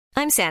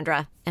I'm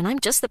Sandra, and I'm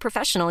just the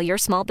professional your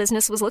small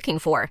business was looking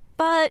for.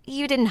 But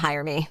you didn't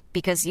hire me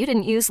because you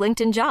didn't use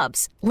LinkedIn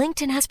Jobs.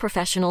 LinkedIn has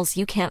professionals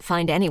you can't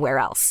find anywhere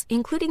else,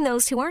 including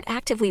those who aren't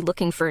actively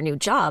looking for a new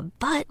job,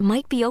 but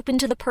might be open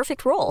to the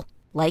perfect role,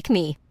 like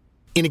me.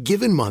 In a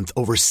given month,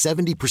 over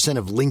 70%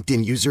 of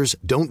LinkedIn users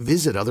don't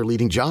visit other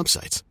leading job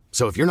sites.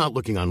 So if you're not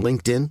looking on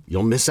LinkedIn,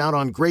 you'll miss out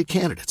on great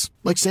candidates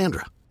like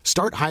Sandra.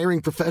 Start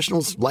hiring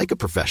professionals like a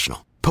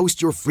professional.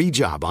 Post your free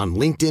job on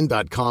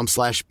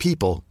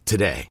linkedin.com/people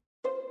today.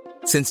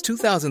 Since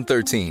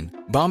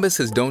 2013, Bombas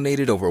has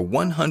donated over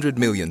 100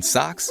 million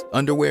socks,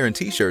 underwear, and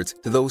T-shirts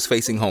to those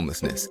facing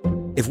homelessness.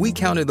 If we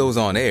counted those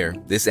on air,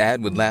 this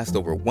ad would last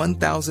over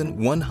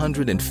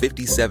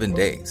 1,157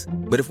 days.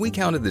 But if we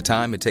counted the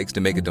time it takes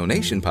to make a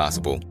donation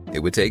possible, it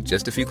would take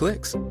just a few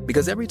clicks.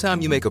 Because every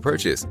time you make a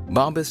purchase,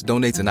 Bombas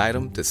donates an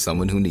item to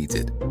someone who needs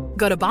it.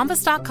 Go to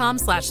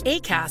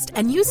bombas.com/ACAST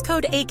and use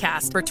code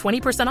ACAST for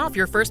 20% off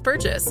your first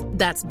purchase.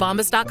 That's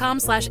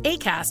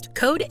bombas.com/ACAST,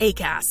 code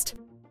ACAST.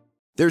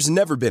 There's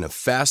never been a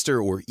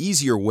faster or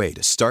easier way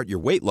to start your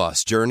weight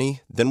loss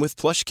journey than with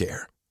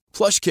PlushCare.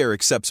 PlushCare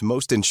accepts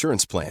most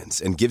insurance plans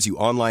and gives you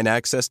online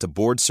access to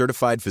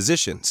board-certified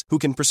physicians who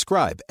can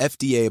prescribe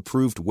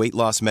FDA-approved weight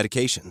loss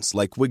medications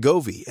like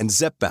Wegovy and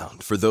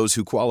Zepbound for those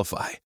who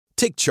qualify.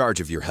 Take charge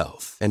of your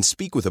health and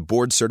speak with a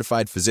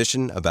board-certified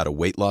physician about a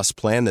weight loss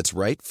plan that's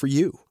right for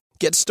you.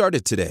 Get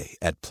started today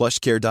at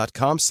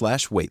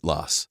plushcare.com/weight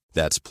loss.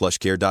 That's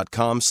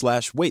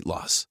plushcare.com/weight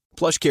loss.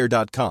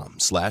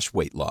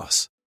 plushcare.com/weight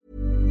loss.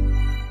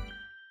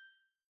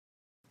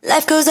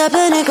 Life goes up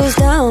and it goes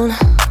down.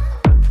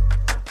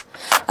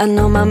 I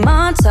know my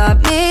mom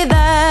taught me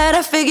that.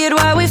 I figured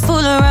why we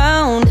fool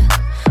around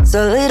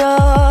so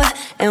little,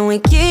 and we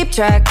keep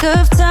track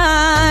of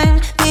time,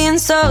 being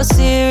so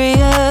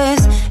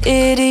serious.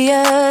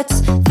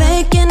 Idiots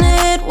thinking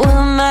it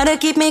will matter,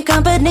 keep me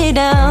company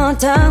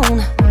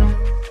downtown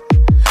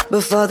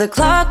before the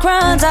clock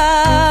runs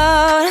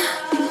out.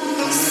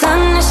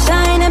 Sun is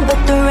shining,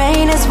 but the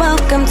rain is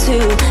welcome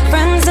too.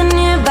 Friends are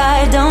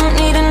nearby, don't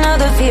need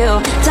another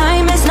view.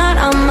 Time is not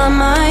on my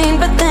mind,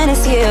 but then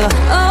it's you.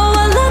 Oh,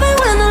 I love it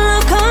when the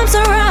love comes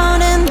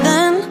around, and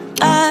then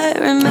I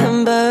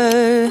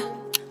remember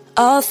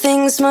all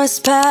things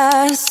must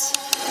pass.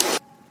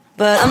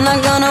 But I'm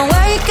not gonna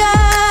wake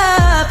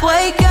up,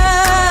 wake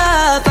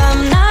up.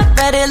 I'm not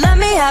ready, let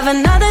me have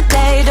another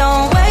day.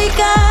 Don't wake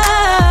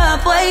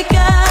up, wake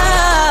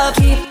up.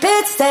 Keep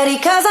it steady,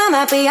 cause I'm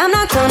happy, I'm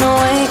not gonna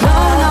wake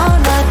up. No,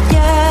 not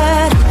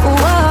yet,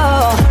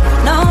 whoa.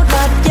 No,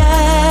 not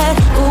yet,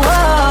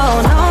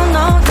 whoa.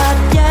 No, not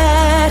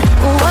yet,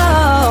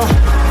 whoa.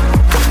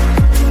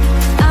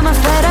 I'm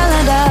afraid I'll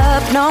end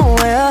up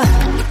nowhere.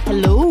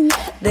 Hello.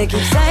 They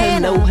keep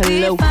saying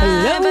hello.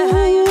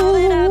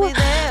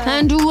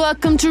 And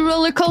welcome to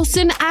Roller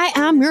Coasting. I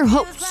am your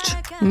host,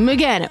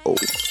 Megano.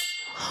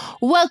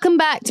 Welcome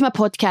back to my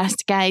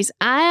podcast, guys.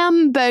 I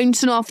am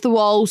bouncing off the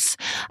walls.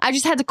 I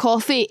just had a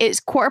coffee.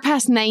 It's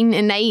 9:15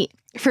 at night.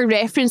 For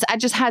reference, I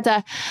just had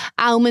a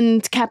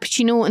almond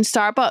cappuccino in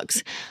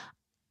Starbucks.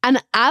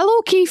 And I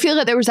low-key feel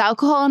like there was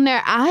alcohol in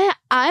there. I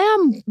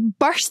am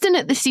bursting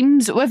at the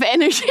seams with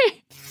energy.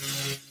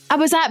 I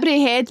was at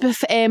Braehead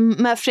with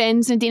my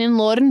friends Nadine and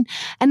Lauren,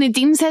 and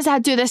Nadine says I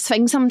do this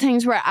thing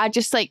sometimes where I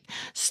just like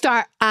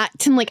start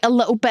acting like a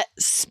little bit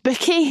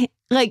spooky,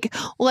 like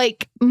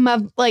my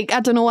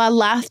I don't know, I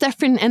laugh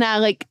different and I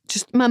like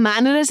just my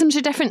mannerisms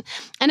are different,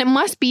 and it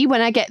must be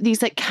when I get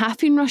these like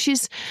caffeine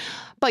rushes.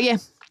 But yeah,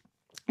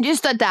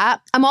 just did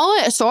that. I'm all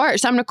out of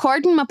sorts. I'm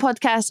recording my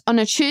podcast on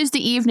a Tuesday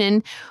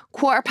evening,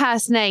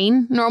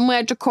 9:15. Normally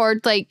I'd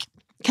record like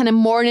kind of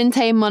morning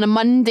time on a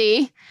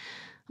Monday.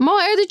 I'm all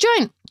out of the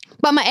joint.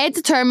 But my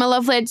editor, my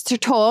lovely editor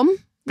Tom,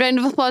 round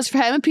of applause for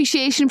him,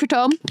 appreciation for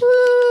Tom.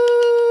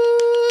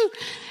 Woo!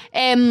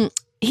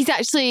 He's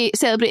actually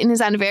celebrating his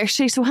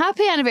anniversary, so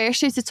happy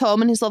anniversary to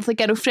Tom and his lovely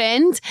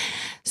girlfriend.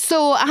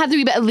 So I had a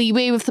wee bit of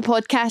leeway with the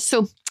podcast,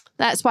 so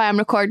that's why I'm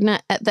recording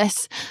it at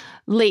this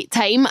late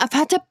time. I've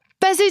had a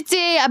busy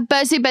day,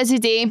 busy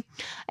day.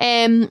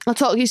 I'll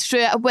talk you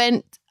through it. I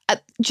went,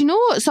 do you know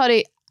what,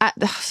 sorry,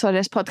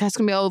 this podcast is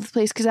going to be all over the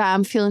place because I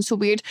am feeling so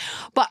weird.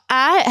 But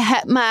I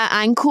hit my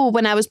ankle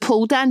when I was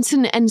pole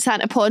dancing in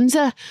Santa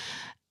Ponsa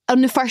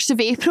on the 1st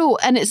of April,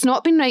 and it's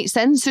not been right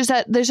since. There's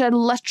a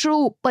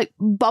literal like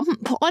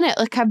bump on it,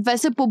 like a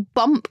visible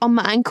bump on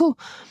my ankle,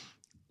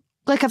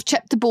 like I've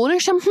chipped a bone or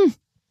something.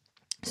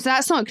 So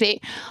that's not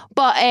great.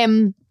 But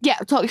yeah,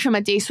 I'll talk you through my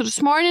day. So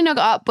this morning I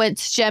got up, went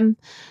to gym,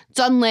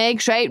 done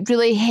legs, right?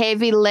 Really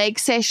heavy leg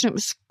session. It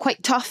was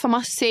quite tough, I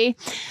must say.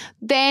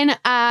 Then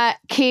I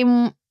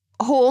came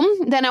home.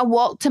 Then I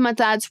walked to my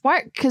dad's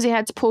work because he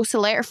had to post a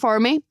letter for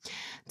me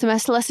to my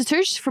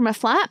solicitors for my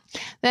flat.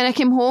 Then I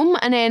came home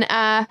and then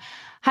I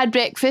had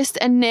breakfast,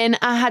 and then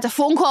I had a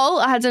phone call.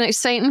 I had an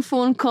exciting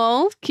phone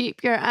call.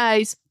 Keep your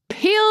eyes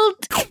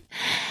peeled.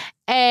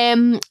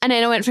 And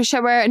then I went for a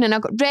shower, and then I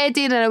got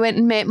ready, then I went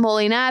and met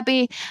Molly and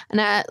Abby,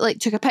 and I like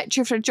took a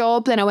picture for a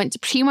job. Then I went to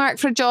Primark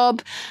for a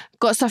job,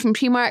 got stuff from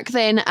Primark.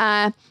 Then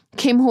I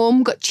came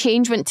home, got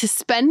changed, went to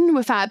spin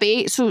with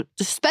Abby. So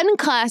the spin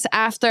class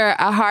after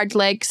a hard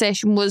leg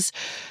session was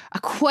a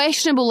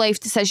questionable life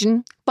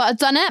decision, but I'd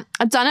done it.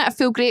 I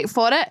feel great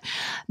for it.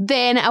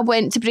 Then I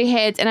went to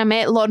Braehead and I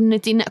met Lauren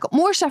Nadine. I got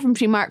more stuff from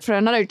Primark for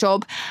another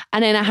job,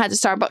 and then I had a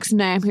Starbucks, and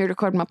now I'm here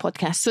recording my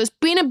podcast. So it's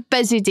been a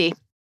busy day.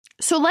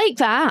 So like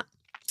that,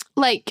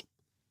 like,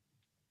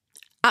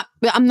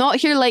 I'm not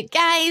here like,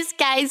 guys,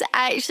 I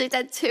actually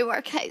did 2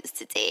 workouts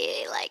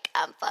today. Like,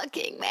 I'm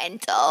fucking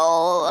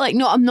mental. Like,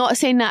 no, I'm not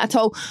saying that at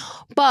all.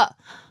 But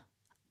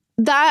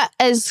that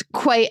is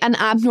quite an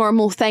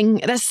abnormal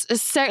thing. This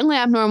is certainly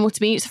abnormal to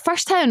me. It's the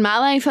first time in my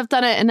life I've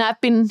done it, and I've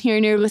been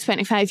here nearly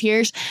 25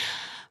 years.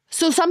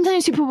 So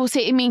sometimes people will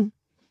say to me,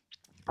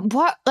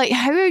 what, like,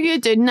 how are you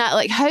doing that?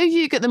 Like, how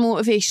you get the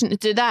motivation to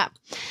do that?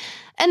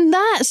 And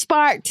that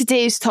sparked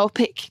today's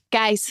topic,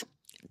 guys.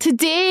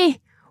 Today,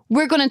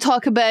 we're going to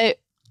talk about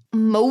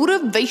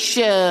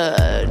motivation.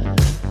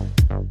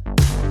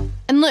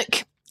 And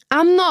look,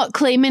 I'm not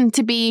claiming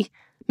to be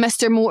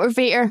Mr.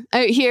 Motivator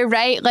out here,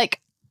 right?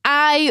 Like,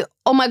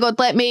 oh my God,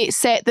 let me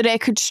set the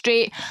record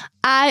straight.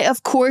 I,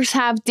 of course,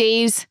 have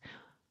days,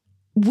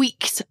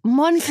 weeks,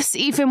 months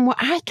even, where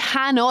I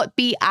cannot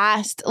be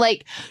asked.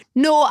 Like,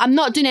 no, I'm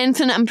not doing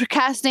anything. I'm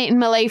procrastinating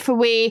my life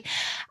away,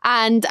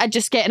 and I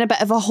just get in a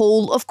bit of a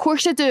hole. Of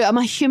course I do. I'm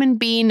a human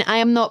being. I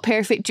am not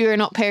perfect. You are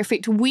not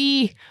perfect.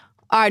 We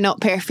are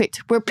not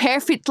perfect. We're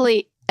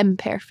perfectly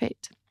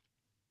imperfect.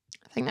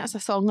 I think that's a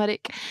song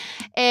lyric.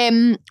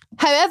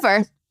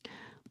 However,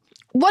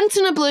 once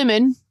in a blue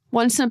moon,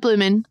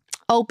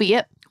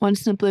 albeit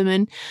once in a blue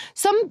moon,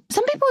 some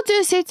people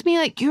do say to me,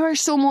 like, you are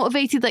so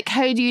motivated, like,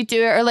 how do you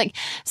do it? Or like,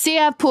 say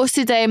I've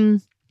posted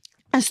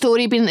a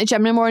story being at the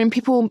gym in the morning,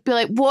 people will be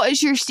like, what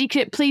is your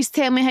secret? Please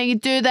tell me how you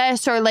do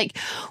this. Or like,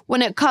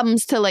 when it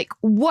comes to like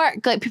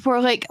work, like, people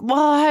are like,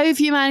 well, how have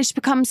you managed to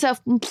become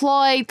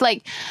self-employed?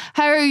 Like,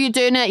 how are you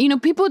doing it? You know,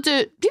 people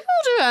do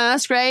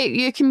ask, right?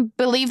 You can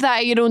believe that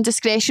at your own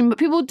discretion, but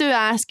people do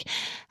ask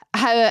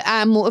how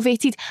I'm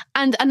motivated.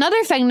 And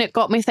another thing that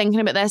got me thinking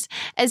about this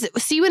is,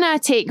 see, when I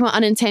take my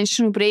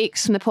unintentional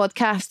breaks from the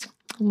podcast,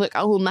 look,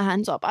 I'll hold my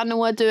hands up. I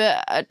know I do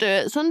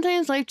it.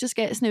 Sometimes life just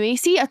gets in the way.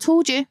 See, I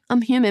told you,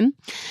 I'm human.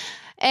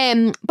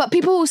 But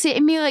people will say to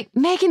me, like,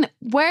 Megan,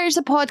 where's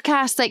the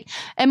podcast? Like,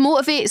 it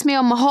motivates me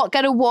on my hot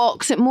girl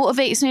walks. It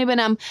motivates me when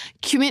I'm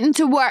commuting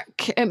to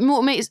work. It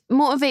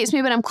motivates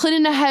me when I'm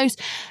cleaning the house.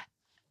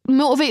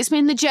 Motivates me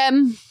in the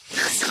gym.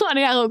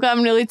 Sorry, I look,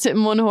 I'm really tooting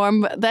my own horn,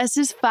 but this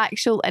is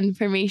factual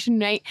information,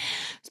 right?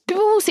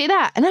 People will say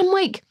that, and I'm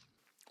like,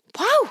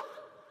 wow.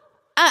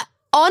 I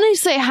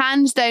honestly,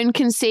 hands down,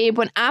 can say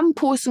when I'm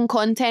posting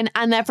content,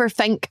 I never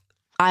think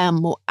I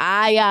am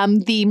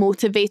the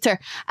motivator.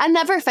 I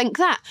never think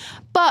that.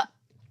 But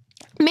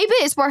maybe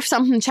it's worth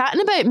something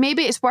chatting about.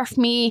 Maybe it's worth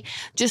me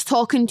just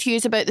talking to you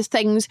about the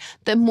things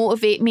that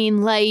motivate me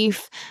in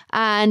life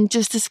and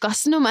just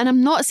discussing them. And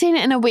I'm not saying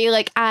it in a way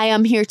like I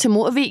am here to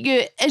motivate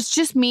you. It's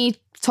just me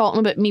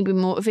talking about me being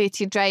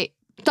motivated, right?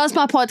 Does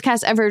my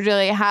podcast ever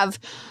really have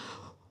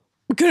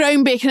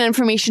groundbreaking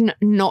information?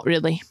 Not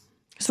really.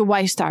 So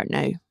why start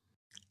now?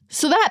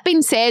 So that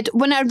being said,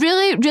 when I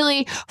really,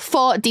 really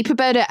thought deep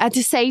about it, I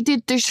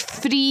decided there's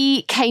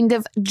 3 kind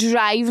of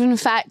driving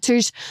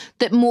factors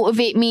that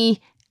motivate me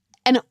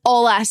in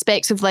all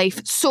aspects of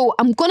life. So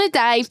I'm going to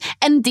dive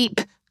in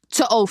deep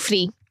to all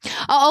 3.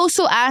 I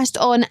also asked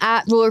on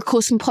at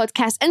Rollercoaster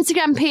Podcast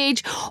Instagram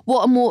page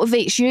what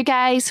motivates you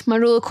guys, my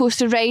roller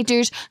coaster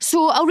riders.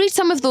 So I'll read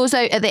some of those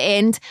out at the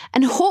end,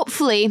 and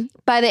hopefully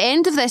by the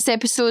end of this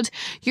episode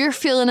you're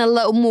feeling a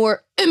little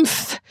more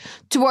oomph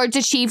towards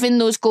achieving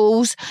those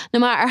goals, no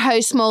matter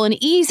how small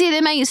and easy they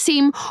might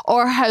seem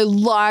or how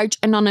large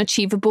and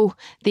unachievable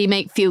they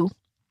might feel.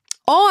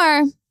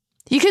 Or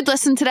you could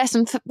listen to this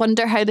and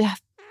wonder how the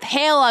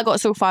hell I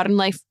got so far in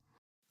life.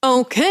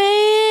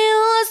 Okay,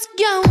 let's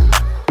go.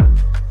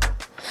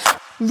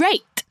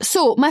 Right,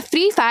 so my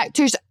 3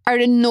 factors are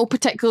in no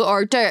particular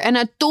order, and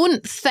I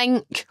don't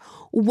think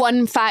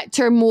one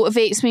factor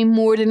motivates me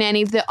more than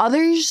any of the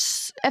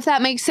others, if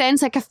that makes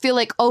sense. Like, I feel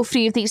like all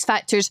 3 of these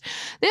factors,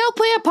 they all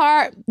play a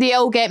part, they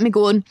all get me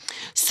going.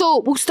 So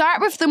we'll start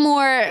with the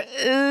more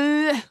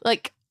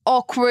like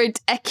awkward,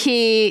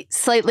 icky,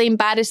 slightly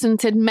embarrassing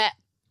to admit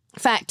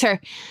factor,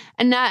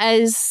 and that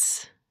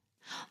is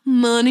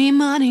money,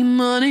 money,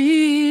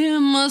 money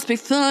must be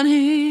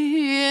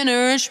funny in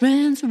a rich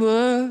man's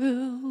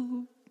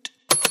world.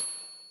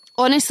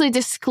 Honestly,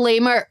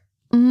 disclaimer,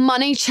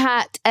 money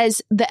chat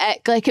is the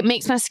ick. Like, it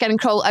makes my skin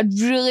crawl. I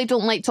really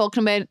don't like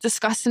talking about it,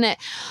 discussing it.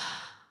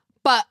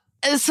 But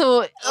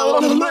so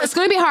it's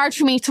going to be hard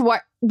for me to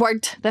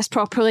word this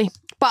properly.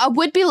 But I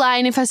would be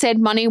lying if I said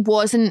money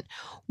wasn't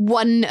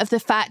one of the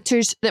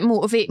factors that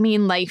motivate me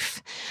in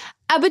life.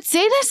 I would say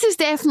this is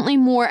definitely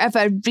more of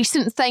a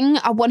recent thing,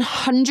 a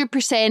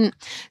 100%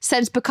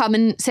 since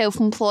becoming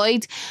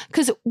self-employed.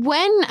 Because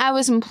when I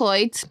was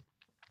employed,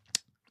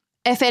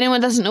 if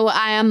anyone doesn't know,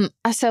 I am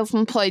a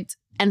self-employed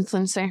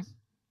influencer.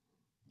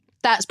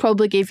 That's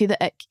probably gave you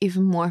the ick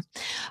even more.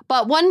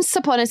 But once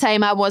upon a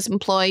time, I was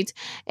employed.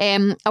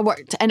 I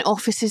worked in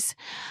offices.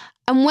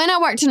 And when I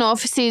worked in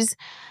offices,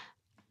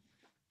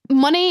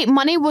 money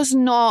was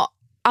not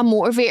a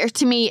motivator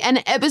to me.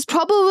 And it was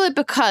probably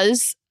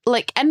because,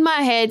 like, in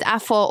my head, I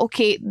thought,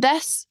 okay,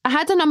 I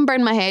had a number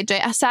in my head,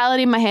 right? A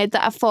salary in my head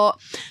that I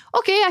thought,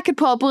 okay, I could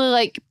probably,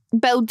 like,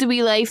 build the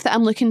wee life that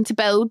I'm looking to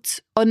build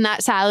on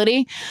that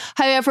salary.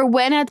 However,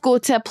 when I'd go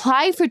to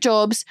apply for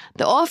jobs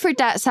that offered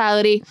that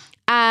salary,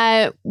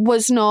 I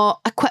was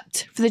not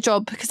equipped for the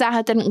job because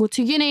I didn't go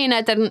to uni and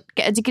I didn't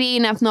get a degree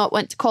and I've not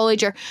went to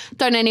college or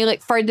done any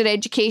like further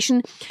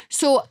education.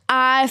 So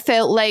I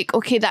felt like,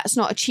 okay, that's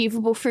not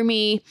achievable for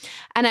me.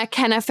 And I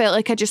kind of felt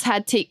like I just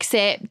had to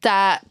accept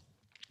that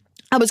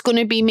I was going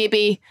to be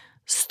maybe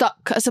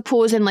stuck, I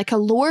suppose, in like a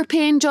lower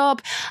paying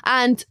job.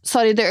 And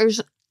sorry, there's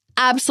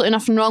absolutely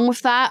nothing wrong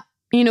with that.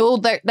 You know,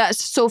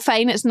 that's so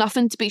fine. It's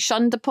nothing to be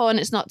shunned upon.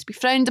 It's not to be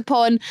frowned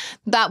upon.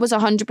 That was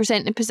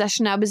 100% the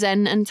position I was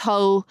in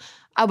until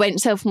I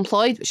went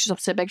self-employed, which is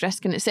obviously a big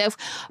risk in itself.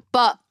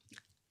 But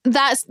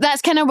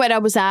that's kind of where I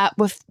was at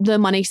with the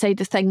money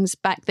side of things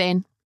back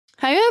then.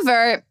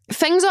 However,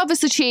 things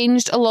obviously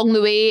changed along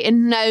the way,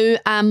 and now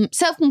I'm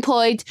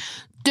self-employed,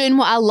 doing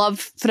what I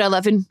love for a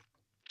living.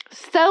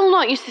 Still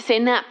not used to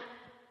saying that.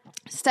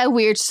 Still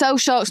weird. Still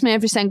shocks me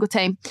every single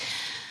time.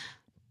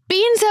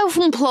 Being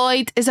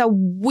self-employed is a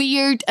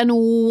weird and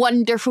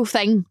wonderful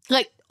thing.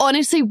 Like,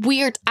 honestly,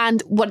 weird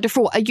and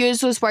wonderful. I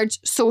use those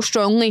words so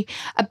strongly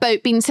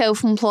about being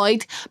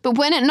self-employed. But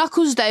when it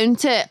knuckles down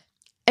to it,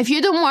 if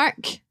you don't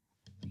work,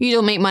 you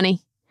don't make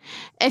money.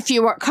 If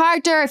you work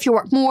harder, if you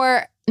work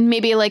more,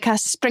 maybe like a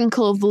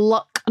sprinkle of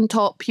luck on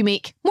top, you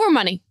make more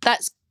money.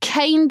 That's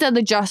kind of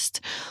the gist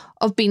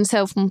of being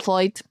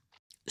self-employed.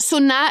 So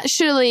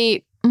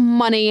naturally,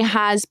 money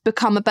has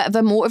become a bit of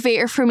a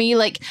motivator for me.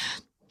 Like,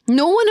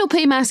 no one will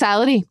pay my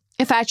salary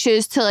if I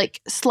choose to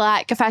like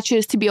slack, if I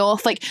choose to be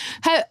off. Like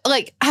how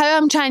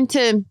I'm trying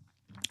to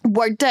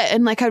word it,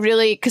 and like I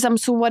really, because I'm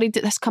so worried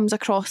that this comes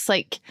across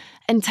like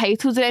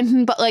entitled or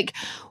anything. But like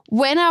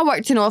when I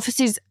worked in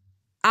offices,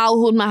 I'll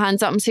hold my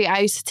hands up and say I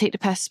used to take the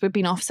piss with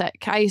being off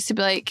sick. I used to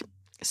be like,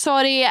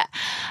 sorry,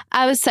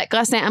 I was sick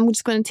last night, I'm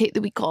just going to take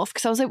the week off,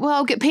 because I was like, well,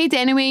 I'll get paid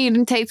anyway, you're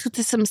entitled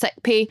to some sick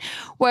pay.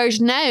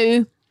 Whereas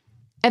now,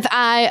 if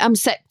I am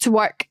sick to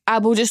work, I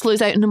will just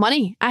lose out on the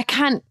money. I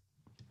can't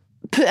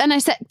put in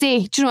a sick day.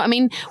 Do you know what I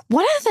mean?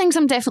 One of the things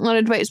I'm definitely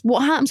worried about is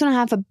what happens when I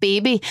have a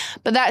baby.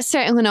 But that's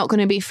certainly not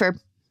going to be for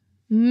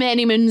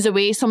many moons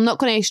away, so I'm not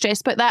going to stress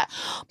about that.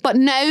 But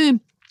now,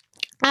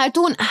 I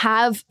don't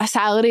have a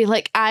salary.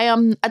 Like I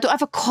don't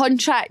have a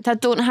contract. I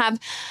don't have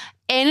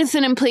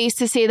anything in place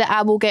to say that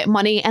I will get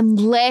money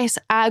unless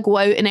I go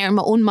out and earn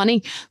my own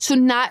money. So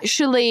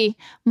naturally,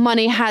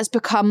 money has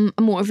become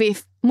a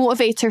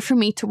motivator for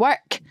me to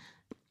work,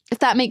 if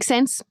that makes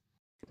sense.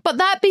 But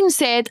that being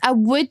said, I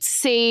would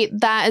say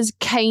that is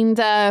kind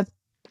of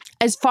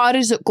as far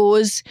as it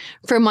goes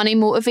for money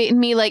motivating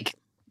me. Like,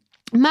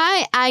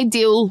 my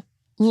ideal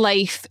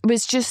life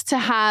was just to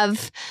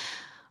have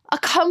a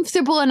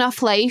comfortable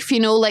enough life, you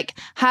know, like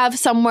have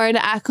somewhere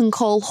that I can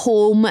call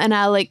home and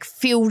I like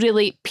feel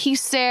really at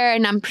peace there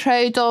and I'm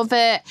proud of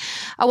it.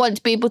 I want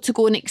to be able to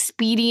go and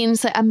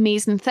experience like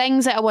amazing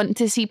things. Like, I want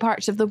to see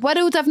parts of the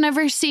world I've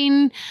never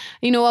seen.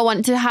 You know, I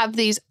want to have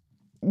these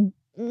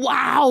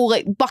wow,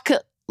 like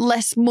bucket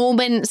list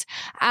moments.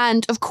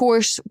 And of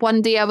course,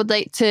 one day I would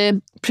like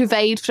to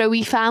provide for a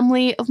wee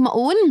family of my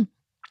own.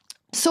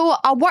 So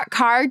I work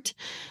hard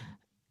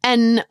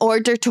in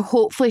order to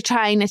hopefully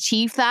try and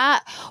achieve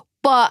that.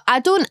 But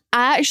I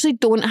actually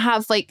don't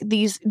have like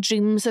these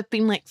dreams of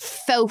being like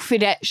filthy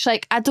rich.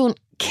 Like, I don't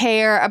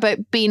care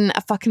about being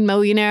a fucking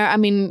millionaire. I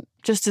mean,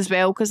 just as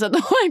well, because I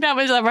don't think that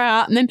was ever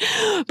happening.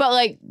 But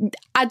like,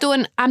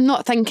 I'm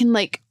not thinking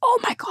like, oh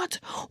my God,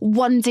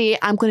 one day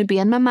I'm going to be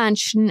in my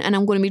mansion and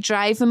I'm going to be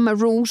driving my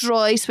Rolls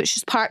Royce, which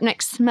is parked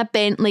next to my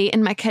Bentley,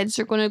 and my kids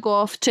are going to go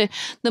off to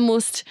the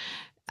most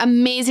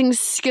amazing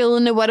school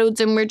in the world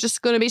and we're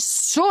just going to be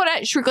so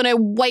rich, we're going to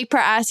wipe our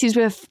asses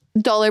with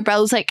dollar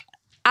bills. Like,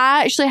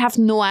 I actually have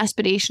no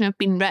aspiration of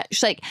being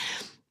rich. Like,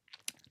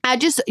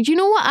 you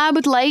know what I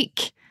would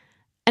like?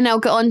 And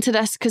I'll get on to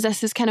this because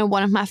this is kind of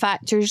one of my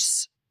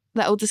factors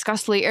that I'll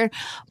discuss later.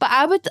 But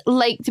I would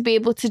like to be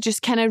able to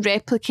just kind of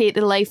replicate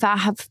the life I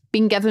have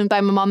been given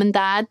by my mum and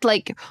dad.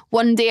 Like,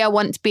 one day I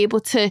want to be able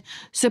to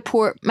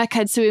support my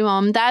kids the way my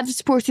mum and dad have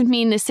supported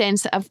me, in the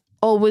sense that I've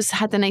always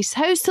had a nice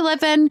house to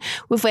live in.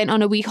 We've went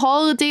on a wee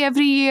holiday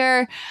every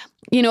year.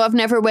 You know, I've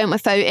never went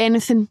without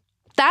anything.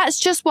 That's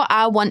just what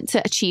I want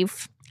to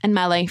achieve in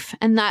my life.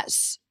 And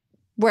that's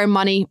where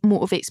money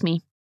motivates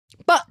me.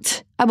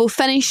 But I will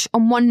finish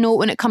on one note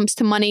when it comes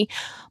to money.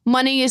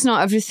 Money is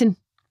not everything.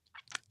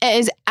 It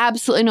is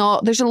absolutely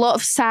not. There's a lot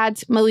of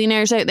sad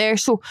millionaires out there.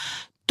 So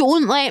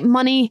don't let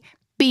money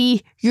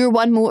be your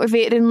one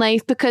motivator in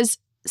life, because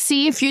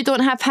see, if you don't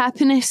have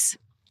happiness,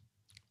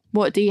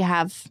 what do you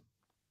have?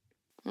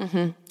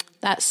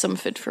 That's some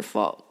food for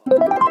thought.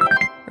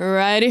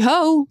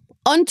 Righty-ho.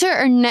 On to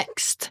our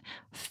next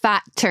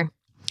factor,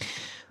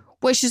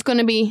 which is going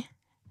to be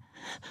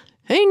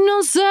ain't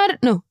no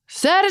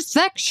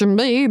satisfaction,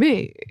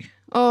 baby.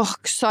 Oh,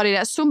 sorry,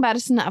 that's so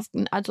embarrassing that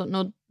I don't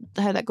know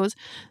how that goes.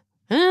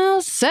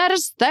 Oh,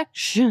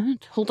 satisfaction.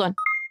 Hold on.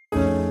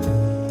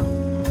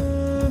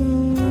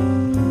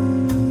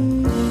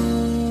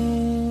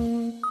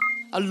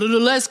 A little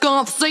less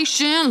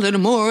conversation, a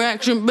little more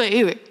action,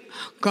 baby.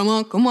 Come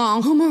on, come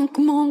on, come on,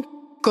 come on.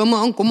 Come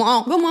on, come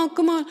on, come on,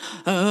 come on.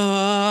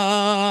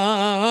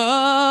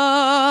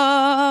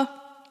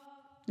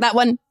 That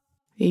one.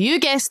 You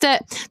guessed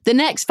it. The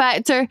next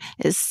factor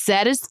is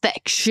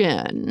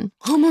satisfaction.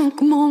 Come on,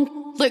 come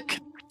on. Look,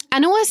 I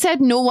know I said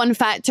no one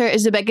factor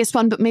is the biggest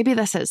one, but maybe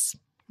this is.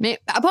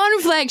 Upon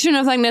reflection,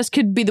 I think this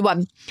could be the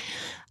one.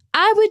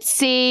 I would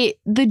say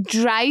the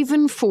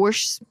driving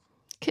force,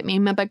 look at me,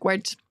 my big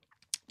words.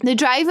 The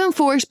driving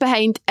force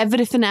behind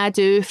everything I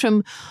do,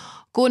 from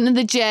going to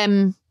the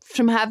gym,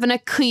 from having a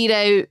clear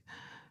out,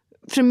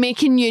 from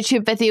making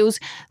YouTube videos,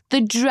 the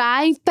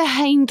drive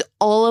behind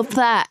all of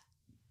that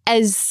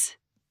is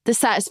the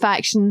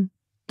satisfaction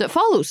that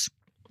follows.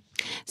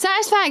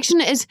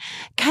 Satisfaction is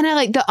kind of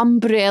like the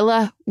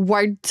umbrella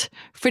word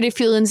for the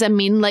feelings I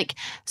mean, like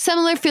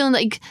similar feeling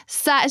like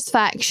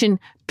satisfaction,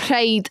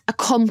 pride,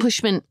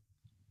 accomplishment,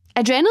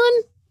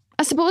 adrenaline,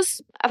 I suppose.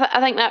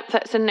 I think that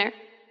fits in there.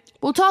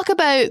 We'll talk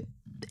about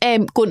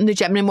going to the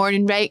gym in the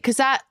morning, right? Because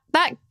that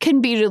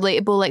can be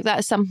relatable. Like, that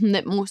is something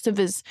that most of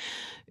us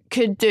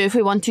could do if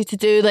we wanted to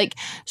do. Like,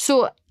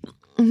 so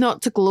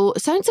not to gloat.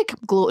 It sounds like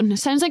I'm gloating. It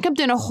sounds like I'm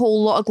doing a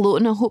whole lot of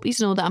gloating. I hope you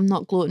know that I'm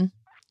not gloating.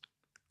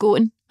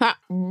 Gloating. It's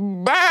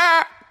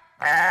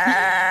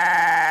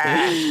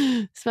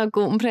my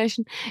goat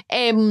impression.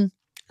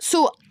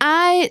 So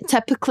I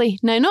typically,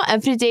 now not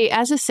every day,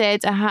 as I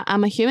said,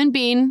 I'm a human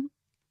being.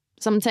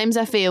 Sometimes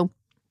I fail.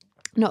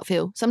 Not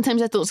fail.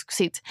 Sometimes I don't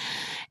succeed.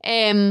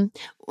 When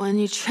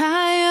you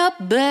try your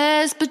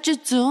best but you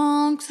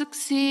don't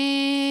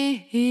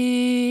succeed.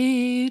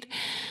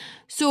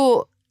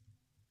 So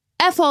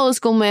if all is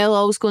going well,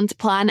 all is going to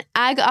plan,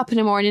 I got up in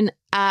the morning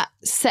at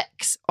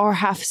 6 or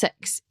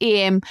 6:30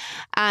 a.m.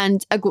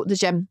 and I go to the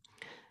gym.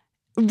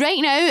 Right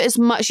now it's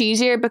much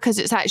easier because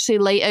it's actually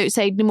light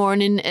outside in the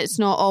morning. It's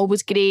not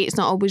always great. It's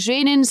not always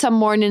raining. Some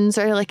mornings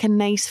are like a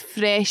nice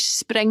fresh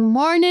spring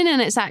morning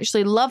and it's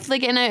actually lovely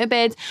getting out of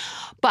bed.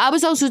 But I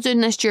was also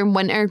doing this during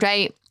winter,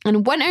 right?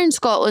 And winter in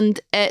Scotland,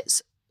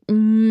 it's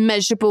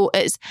miserable.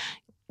 It's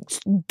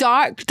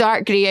dark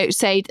grey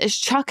outside. It's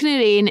chucking the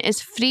rain.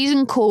 It's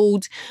freezing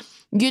cold.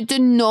 You do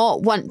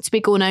not want to be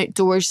going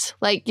outdoors.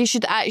 Like, you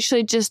should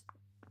actually just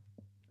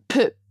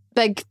put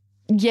big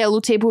yellow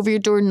tape over your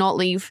door and not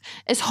leave.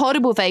 It's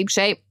horrible vibes,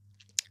 right?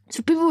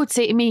 So people would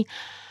say to me,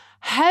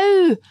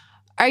 how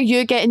are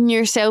you getting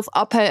yourself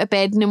up out of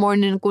bed in the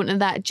morning and going to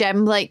that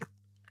gym? Like,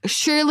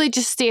 surely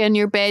just stay in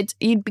your bed.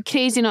 You'd be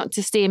crazy not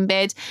to stay in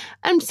bed.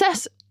 And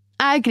sis,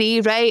 I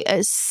agree, right?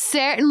 It's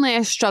certainly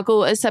a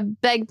struggle. It's a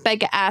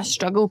big ass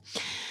struggle.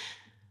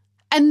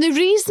 And the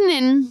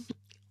reasoning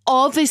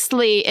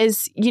obviously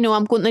is,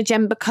 I'm going to the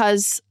gym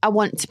because I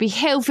want to be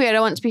healthier. I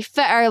want to be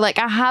fitter. Like,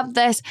 I have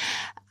this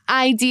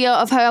idea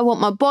of how I want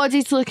my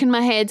body to look in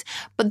my head,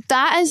 but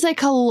that is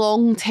like a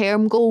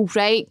long-term goal,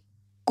 right?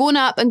 Going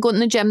up and going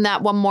to the gym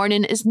that one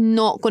morning is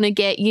not going to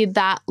get you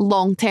that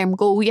long-term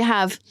goal you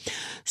have.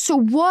 So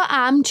what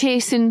I'm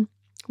chasing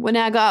when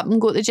I go up and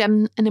go to the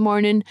gym in the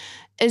morning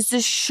is the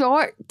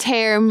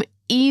short-term,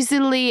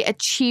 easily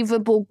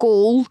achievable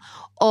goal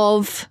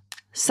of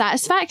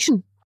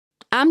satisfaction.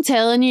 I'm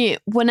telling you,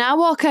 when I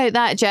walk out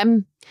that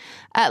gym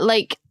at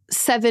like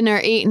 7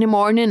 or 8 in the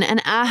morning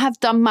and I have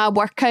done my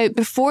workout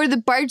before the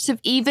birds have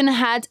even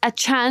had a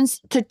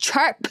chance to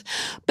chirp,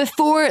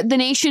 before the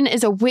nation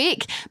is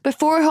awake,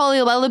 before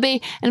Holly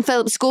Willoughby and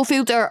Philip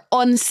Schofield are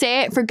on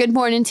set for Good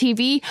Morning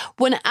TV,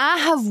 when I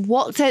have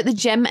walked out the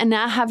gym and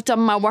I have done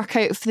my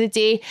workout for the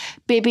day,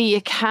 baby, you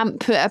can't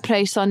put a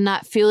price on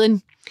that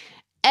feeling.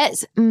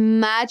 It's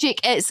magic.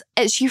 It's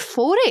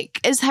euphoric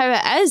is how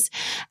it is.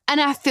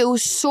 And I feel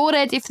so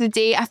ready for the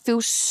day. I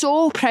feel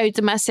so proud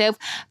of myself.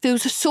 I feel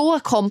so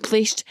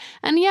accomplished.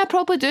 And yeah, I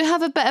probably do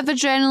have a bit of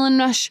adrenaline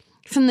rush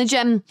from the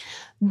gym.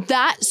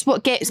 That's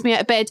what gets me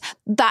out of bed.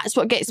 That's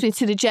what gets me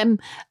to the gym.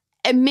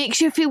 It makes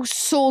you feel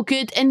so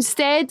good.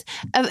 Instead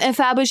of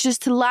if I was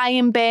just to lie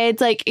in bed,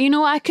 like,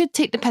 I could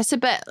take the piss a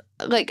bit.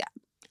 Like,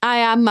 I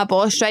am my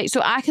boss, right?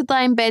 So I could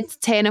lie in bed to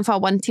 10 if I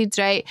wanted,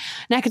 right?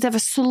 And I could have a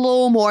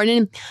slow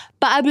morning,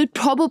 but I would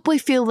probably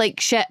feel like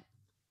shit.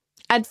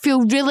 I'd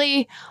feel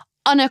really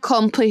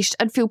unaccomplished.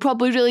 I'd feel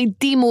probably really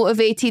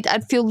demotivated.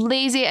 I'd feel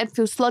lazy. I'd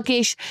feel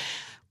sluggish.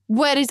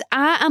 Whereas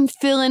I am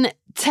feeling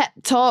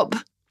tip-top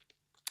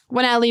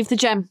when I leave the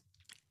gym.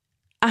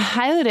 I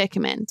highly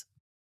recommend.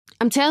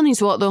 I'm telling you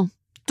what though.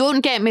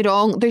 Don't get me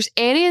wrong, there's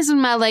areas in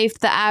my life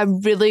that I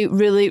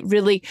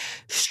really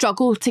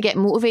struggle to get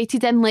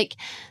motivated in. Like,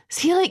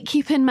 see, like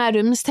keeping my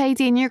rooms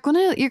tidy, and you're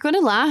gonna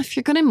laugh,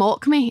 you're gonna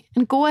mock me,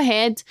 and go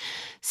ahead.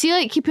 See,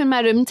 like keeping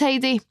my room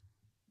tidy,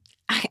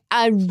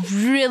 I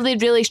really,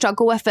 really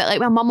struggle with it. Like,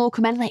 my mum will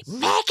come in like,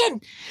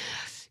 Megan,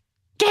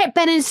 get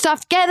bin and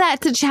stuff, get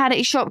that to the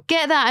charity shop,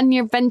 get that in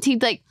your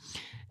Vinted, like,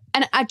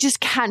 and I just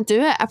can't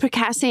do it. I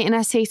procrastinate and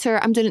I say to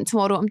her, I'm doing it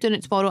tomorrow, I'm doing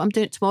it tomorrow, I'm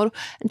doing it tomorrow.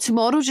 And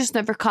tomorrow just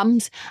never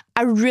comes.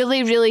 I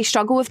really, really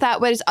struggle with that.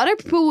 Whereas other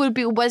people would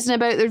be whizzing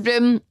about their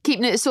room,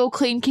 keeping it so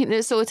clean, keeping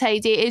it so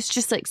tidy. It's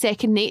just like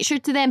second nature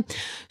to them.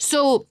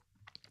 So,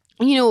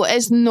 you know,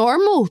 it's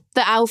normal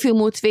that I'll feel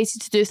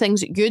motivated to do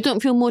things that you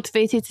don't feel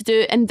motivated to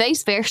do, and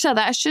vice versa.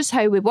 That's just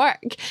how we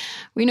work.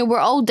 You know, we're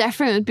all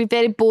different. It would be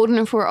very boring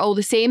if we're all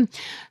the same.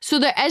 So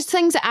there is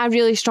things that I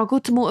really struggle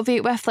to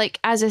motivate with, like,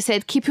 as I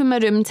said, keeping my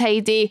room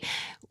tidy,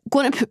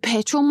 going to put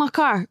petrol in my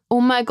car.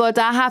 Oh my God,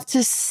 I have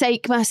to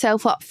psych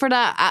myself up for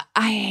that.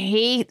 I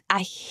hate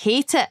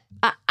it.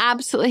 I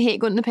absolutely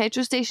hate going to the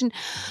petrol station.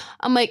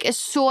 I'm like, it's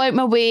so out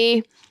my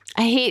way.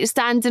 I hate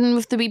standing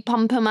with the wee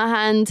pump in my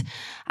hand.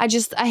 I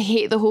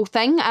hate the whole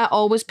thing. I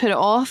always put it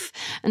off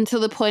until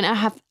the point I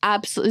have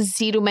absolutely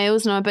 0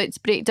 miles and I'm about to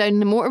break down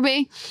the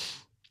motorway.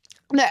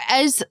 There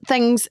is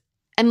things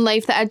in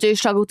life that I do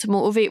struggle to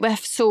motivate with,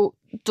 so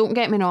don't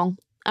get me wrong.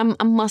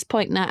 I must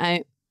point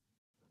that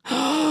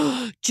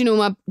out. Do you know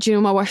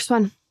my worst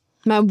one?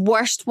 My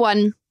worst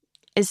one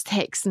is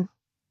texting.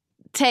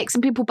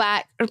 Texting people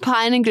back,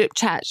 replying in group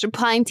chats,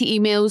 replying to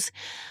emails.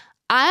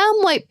 I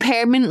am like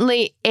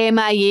permanently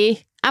MIA.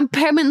 I'm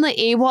permanently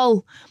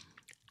AWOL.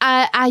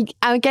 I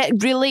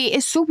get really,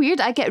 it's so weird.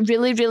 I get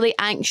really, really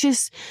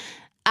anxious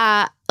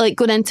like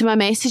going into my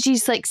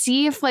messages. Like,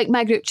 see if like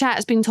my group chat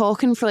has been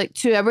talking for like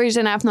 2 hours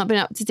and I've not been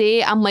up to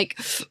date. I'm like,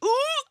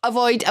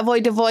 avoid.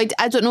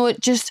 I don't know.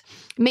 It just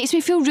makes me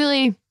feel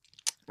really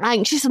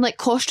anxious and like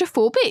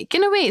claustrophobic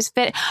in a way.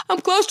 I'm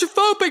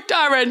claustrophobic,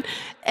 Darren.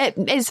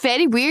 It's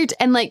very weird.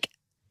 And like,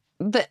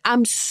 but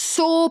I'm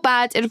so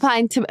bad at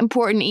replying to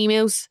important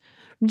emails.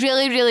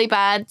 Really, really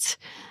bad.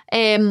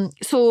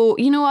 So,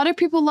 you know, other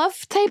people love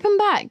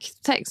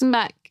texting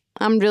back.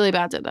 I'm really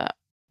bad at that.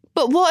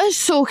 But what is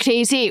so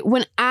crazy,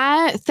 when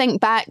I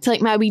think back to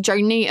like my wee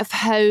journey of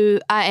how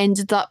I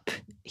ended up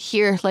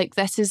here, like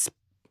this is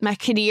my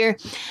career,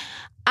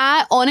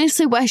 I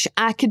honestly wish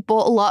I could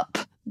bottle up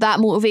that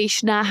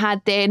motivation I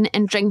had then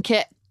and drink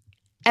it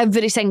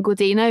every single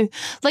day now.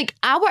 Like,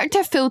 I worked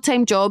a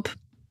full-time job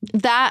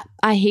that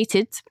I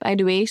hated, by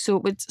the way, so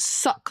it would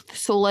suck the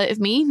soul out of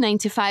me, 9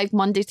 to 5,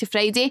 Monday to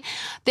Friday.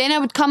 Then I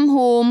would come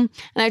home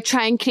and I'd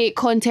try and create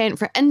content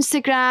for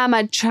Instagram.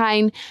 I'd try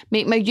and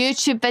make my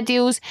YouTube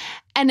videos.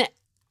 And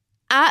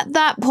at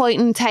that point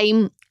in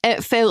time,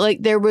 it felt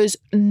like there was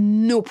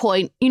no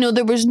point. You know,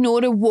 there was no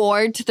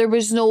reward. There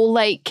was no,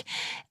 like,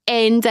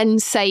 end in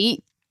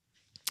sight.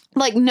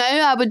 Like,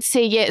 now I would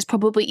say, yeah, it's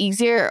probably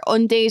easier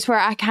on days where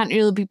I can't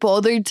really be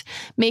bothered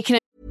making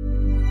it.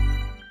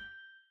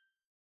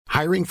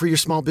 Hiring for your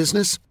small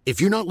business?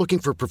 If you're not looking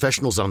for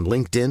professionals on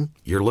LinkedIn,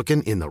 you're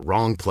looking in the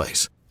wrong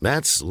place.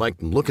 That's like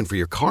looking for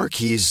your car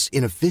keys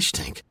in a fish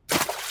tank.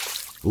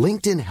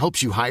 LinkedIn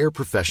helps you hire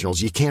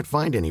professionals you can't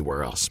find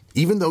anywhere else,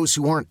 even those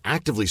who aren't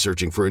actively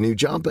searching for a new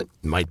job but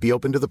might be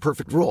open to the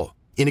perfect role.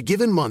 In a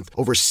given month,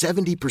 over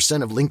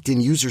 70% of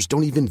LinkedIn users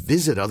don't even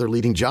visit other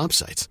leading job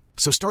sites.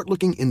 So start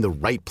looking in the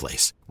right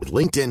place. With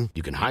LinkedIn,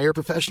 you can hire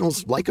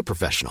professionals like a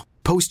professional.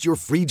 Post your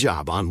free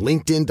job on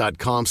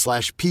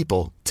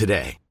linkedin.com/people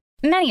today.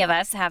 Many of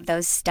us have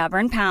those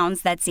stubborn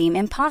pounds that seem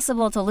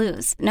impossible to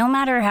lose, no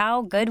matter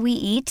how good we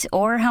eat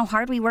or how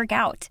hard we work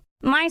out.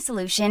 My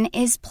solution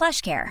is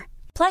PlushCare.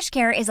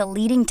 PlushCare is a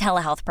leading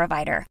telehealth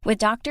provider with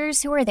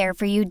doctors who are there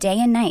for you day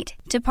and night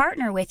to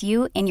partner with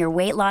you in your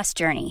weight loss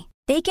journey.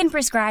 They can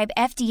prescribe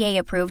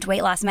FDA-approved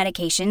weight loss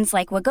medications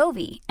like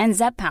Wegovy and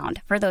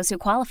Zepbound for those who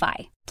qualify.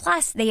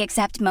 Plus, they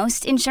accept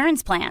most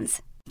insurance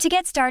plans. To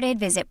get started,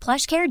 visit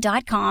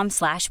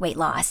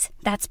plushcare.com/weightloss.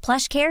 That's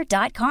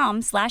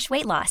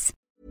plushcare.com/weightloss.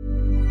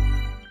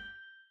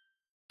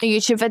 A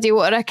YouTube video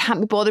or I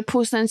can't be bothered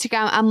posting on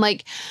Instagram. I'm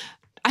like,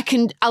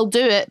 I'll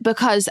do it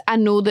because I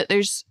know that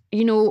there's,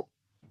 you know,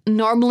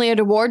 normally a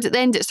reward at the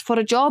end. It's for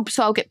a job,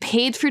 so I'll get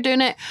paid for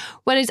doing it.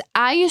 Whereas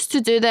I used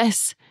to do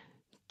this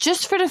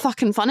just for the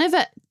fucking fun of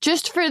it,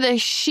 just for the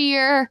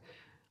sheer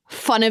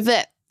fun of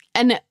it,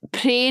 and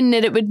praying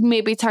that it would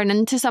maybe turn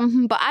into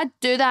something. But I'd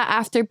do that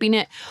after being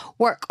at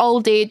work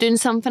all day, doing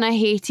something I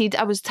hated.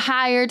 I was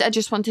tired. I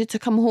just wanted to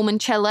come home and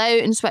chill out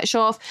and switch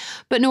off.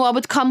 But no, I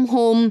would come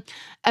home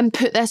and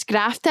put this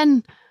graft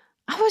in.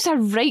 I was a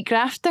right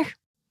grafter.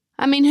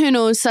 I mean, who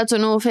knows? I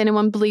don't know if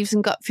anyone believes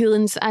in gut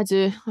feelings. I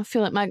do. I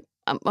feel like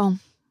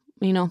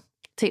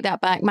take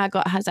that back. My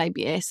gut has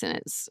IBS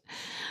and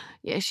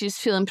she's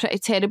feeling pretty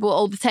terrible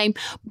all the time.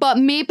 But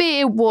maybe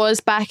it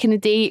was back in the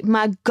day,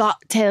 my gut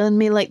telling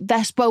me, like,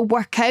 this will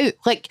work out.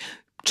 Like,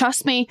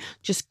 trust me,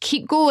 just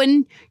keep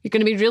going. You're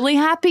going to be really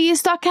happy you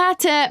stuck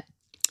at it.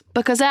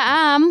 Because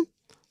I am.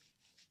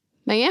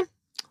 But yeah,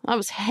 I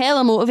was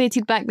hella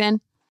motivated back then.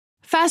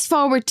 Fast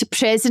forward to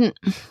present.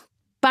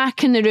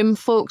 Back in the room,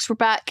 folks. We're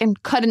back in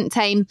current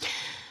time.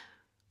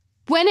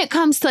 When it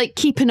comes to, like,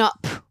 keeping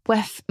up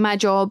with my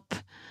job,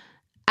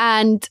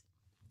 and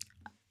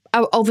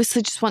I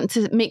obviously just want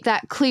to make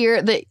that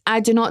clear that I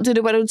do not do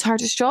the world's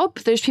hardest job.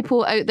 There's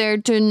people out there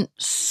doing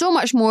so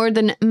much more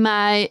than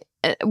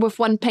with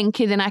one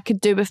pinky than I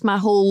could do with my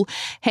whole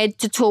head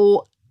to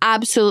toe.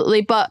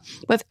 Absolutely. But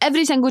with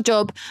every single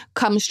job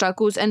comes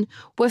struggles. And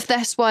with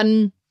this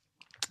one,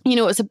 you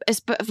know, it's a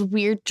bit of a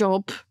weird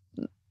job.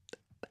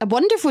 A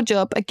wonderful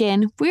job,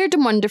 again, weird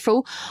and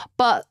wonderful,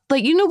 but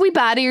like, you know, wee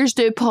barriers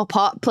do pop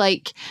up,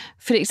 like,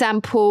 for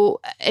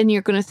example, and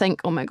you're going to think,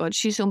 oh my God,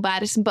 she's so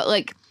embarrassing, but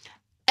like,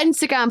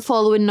 Instagram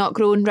following not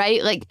growing,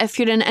 right? Like, if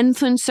you're an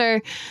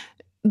influencer,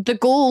 the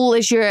goal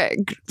is your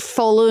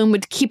following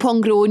would keep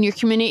on growing, your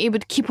community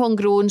would keep on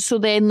growing, so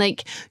then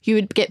like you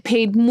would get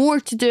paid more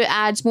to do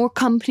ads, more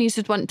companies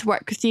would want to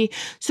work with you.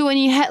 So when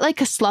you hit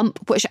like a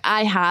slump, which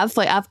I have,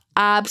 like I've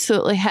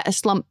absolutely hit a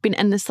slump, been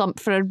in the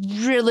slump for a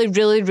really,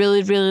 really,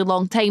 really, really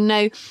long time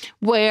now,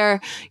 where,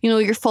 you know,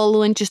 your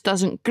following just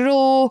doesn't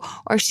grow,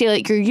 or say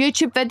like your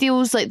YouTube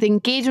videos, like the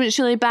engagement's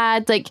really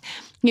bad, like,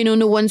 you know,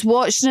 no one's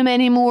watching them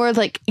anymore.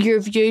 Like,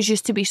 your views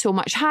used to be so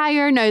much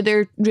higher. Now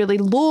they're really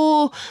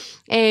low.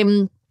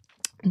 The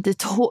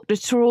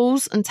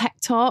trolls on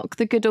TikTok,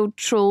 the good old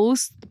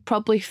trolls,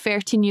 probably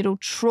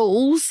 13-year-old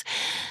trolls.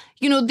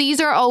 You know, these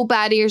are all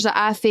barriers that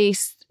I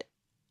face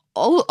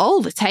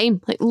all the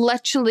time. Like,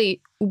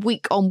 literally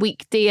week on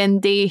week, day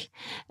in, day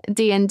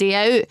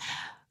out.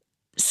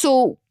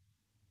 So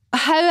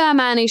how I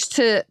managed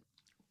to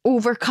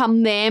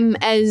overcome them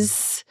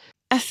is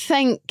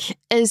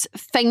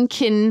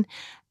thinking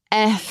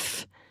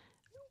if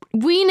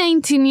wee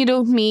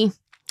 19-year-old me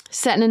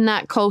sitting in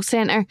that call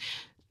centre,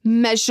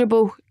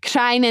 miserable,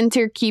 crying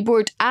into her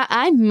keyboard.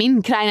 I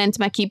mean crying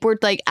into my keyboard.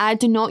 Like, I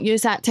do not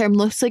use that term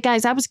loosely,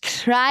 guys. I was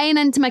crying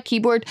into my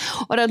keyboard,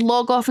 or I'd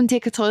log off and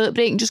take a toilet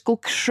break and just go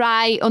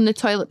cry on the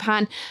toilet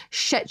pan.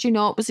 Shit you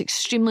not, was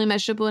extremely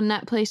miserable in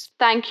that place.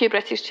 Thank you,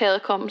 British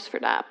Telecoms, for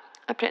that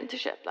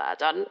apprenticeship that I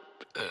done.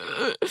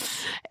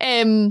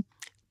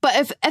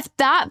 But if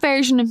that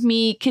version of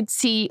me could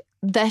see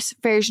this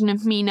version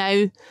of me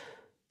now,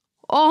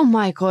 oh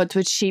my God,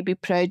 would she be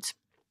proud?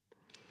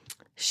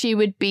 She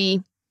would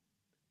be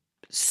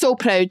so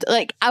proud.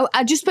 Like,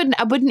 I just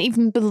wouldn't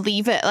even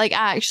believe it. Like,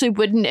 I actually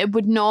wouldn't. It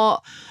would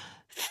not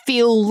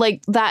feel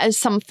like that is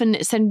something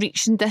that's in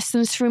reaching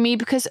distance for me,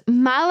 because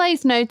my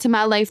life now to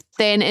my life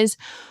then is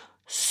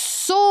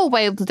so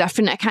wildly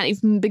different. I can't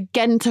even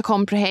begin to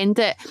comprehend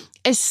it.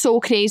 It's so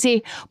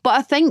crazy. But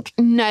I think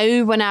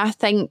now, when I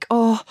think,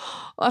 oh,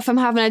 if I'm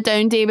having a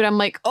down day where I'm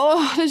like,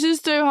 oh, this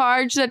is too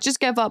hard, should I just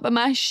give up? Am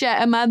I shit?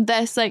 Am I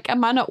this? Like,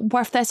 am I not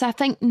worth this? I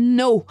think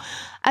no.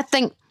 I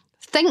think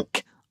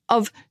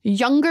of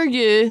younger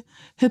you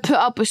who put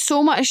up with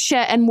so much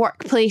shit in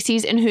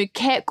workplaces and who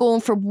kept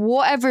going for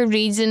whatever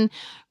reason.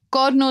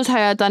 God knows how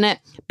I done it,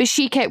 but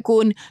she kept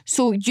going,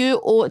 so you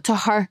owe it to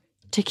her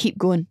to keep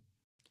going.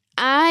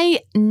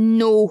 I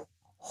know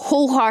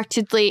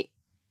wholeheartedly,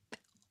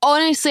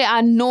 honestly,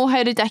 I know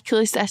how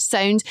ridiculous this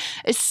sounds.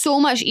 It's so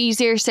much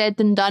easier said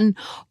than done,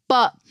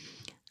 but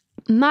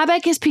my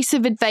biggest piece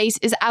of advice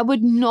is I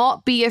would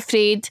not be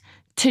afraid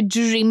to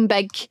dream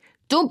big.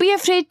 Don't be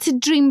afraid to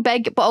dream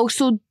big, but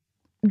also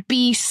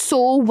be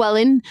so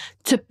willing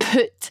to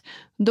put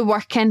the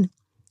work in.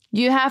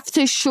 You have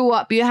to show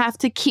up, you have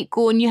to keep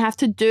going, you have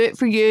to do it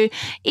for you,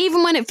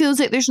 even when it feels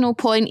like there's no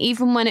point,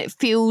 even when it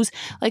feels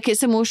like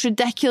it's the most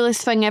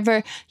ridiculous thing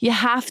ever. You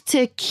have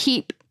to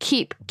keep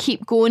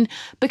going,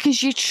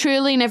 because you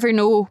truly never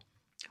know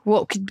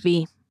what could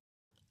be.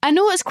 I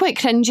know it's quite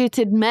cringy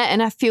to admit,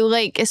 and I feel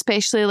like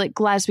especially like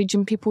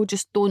Glaswegian people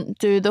just don't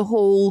do the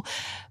whole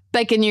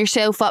bigging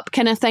yourself up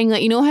kind of thing.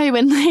 Like, you know how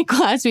when like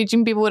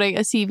Glaswegian people write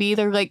a CV,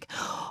 they're like,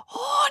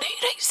 oh, I need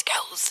to write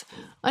skills.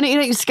 I need to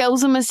write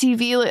skills on my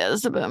CV. Like,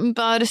 that's a bit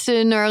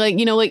embarrassing. Or like,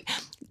 you know, like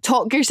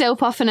talk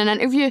yourself off in an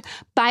interview.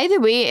 By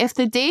the way, if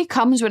the day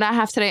comes when I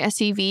have to write a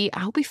CV,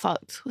 I'll be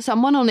fucked.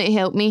 Someone will need to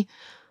help me.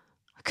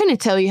 I couldn't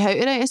tell you how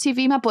to write a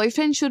CV. My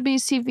boyfriend showed me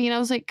his CV and I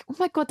was like, oh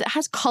my God, it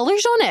has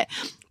colours on it.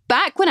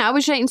 Back when I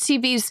was writing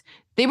CVs,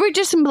 they were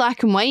just in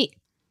black and white.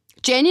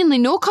 Genuinely,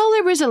 no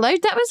colour was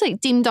allowed. That was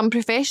like deemed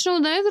unprofessional.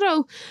 Now they're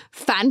all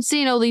fancy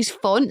and all these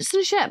fonts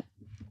and shit.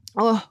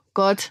 Oh,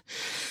 God.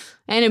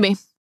 Anyway,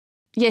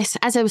 yes,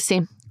 as I was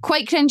saying,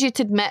 quite cringy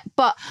to admit,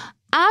 but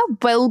I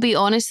will be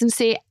honest and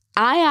say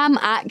I am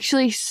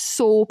actually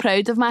so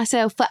proud of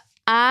myself that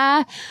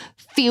I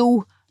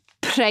feel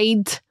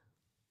pride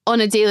on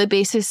a daily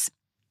basis.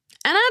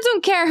 And I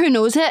don't care who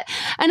knows it.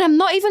 And I'm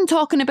not even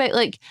talking about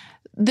like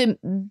the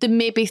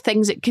maybe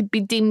things that could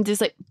be deemed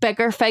as like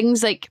bigger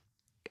things, like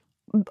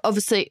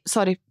obviously,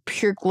 sorry,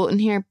 pure gloating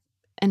here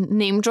and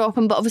name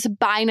dropping, but obviously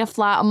buying a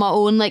flat on my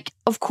own, like,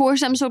 of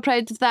course I'm so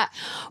proud of that.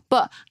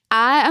 But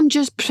I am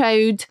just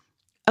proud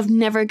of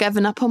never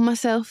giving up on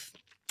myself.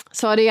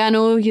 Sorry, I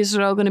know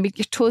you're all going to be,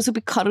 your toes will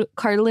be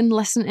curling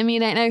listening to me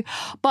right now.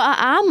 But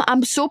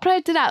I'm so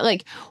proud of that.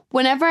 Like,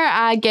 whenever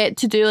I get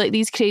to do like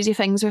these crazy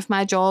things with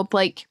my job,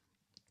 like,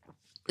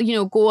 you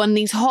know, go on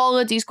these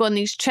holidays, go on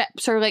these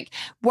trips, or like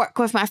work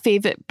with my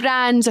favourite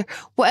brands or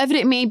whatever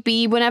it may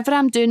be, whenever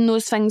I'm doing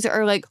those things that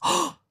are like,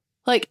 oh,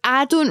 Like,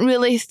 I don't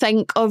really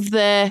think of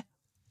the,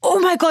 oh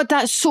my God,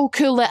 that's so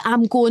cool that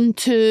I'm going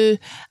to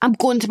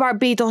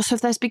Barbados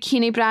with this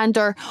bikini brand,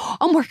 or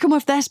I'm working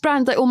with this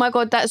brand. Like, oh my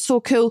God, that's so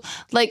cool.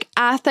 Like,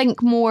 I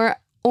think more,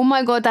 oh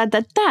my God, I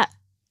did that.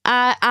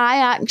 I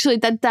actually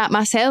did that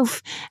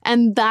myself.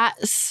 And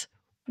that's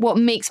what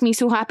makes me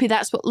so happy.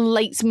 That's what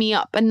lights me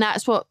up. And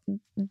that's what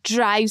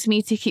drives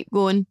me to keep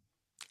going.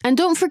 And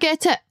don't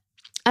forget it.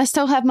 I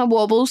still have my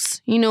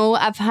wobbles. You know,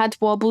 I've had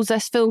wobbles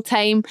this full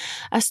time.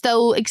 I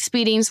still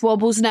experience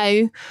wobbles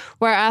now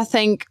where I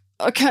think,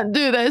 I can't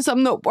do this.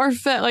 I'm not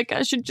worth it. Like,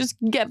 I should just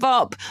give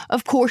up.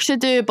 Of course I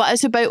do, but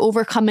it's about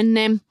overcoming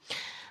them.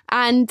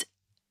 And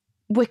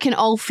we can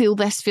all feel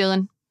this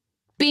feeling.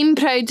 Being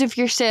proud of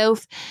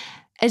yourself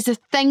is the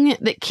thing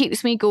that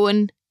keeps me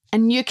going,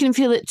 and you can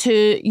feel it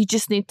too. You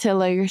just need to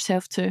allow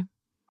yourself to.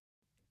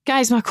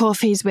 Guys, my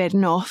coffee's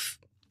wearing off.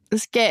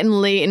 It's getting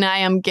late and I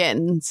am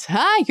getting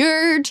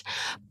tired.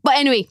 But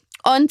anyway,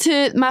 on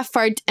to my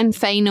third and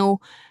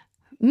final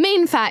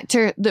main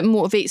factor that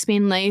motivates me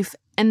in life,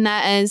 and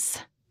that is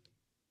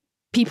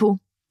people.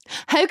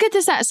 How good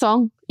is that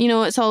song? You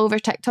know, it's all over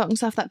TikTok and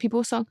stuff, that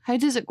People song. How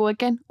does it go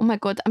again? Oh my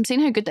God, I'm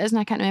saying how good it is and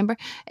I can't remember.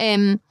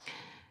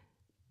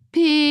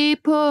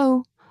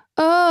 People,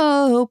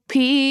 oh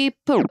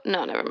people.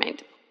 No, never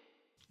mind.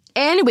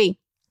 Anyway,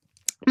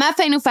 my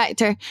final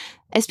factor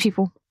is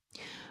people.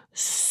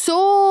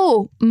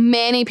 So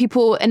many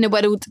people in the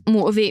world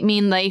motivate me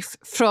in life,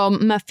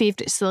 from my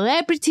favourite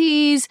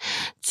celebrities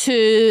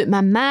to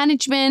my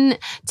management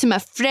to my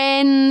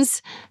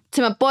friends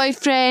to my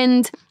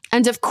boyfriend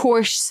and of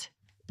course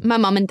my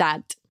mum and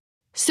dad.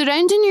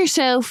 Surrounding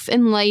yourself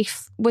in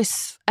life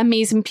with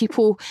amazing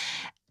people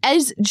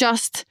is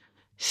just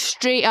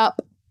straight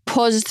up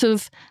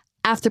positive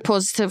after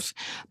positive.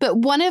 But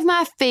one of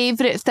my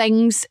favourite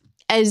things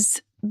is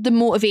the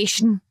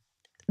motivation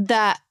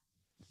that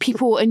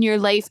people in your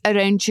life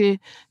around you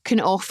can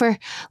offer.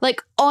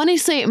 Like,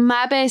 honestly,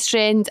 my best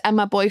friend and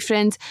my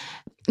boyfriends,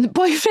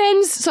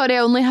 sorry, I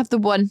only have the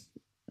one.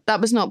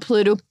 That was not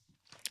plural.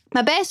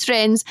 My best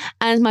friends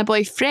and my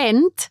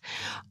boyfriend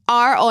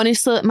are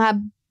honestly my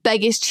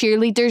biggest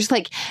cheerleaders.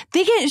 Like,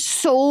 they get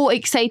so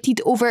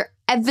excited over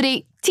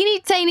every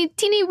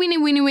teeny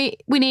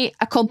weeny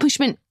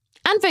accomplishment,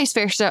 and vice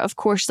versa, of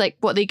course. Like,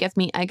 what they give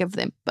me, I give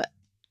them. But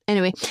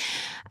anyway,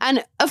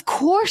 and of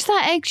course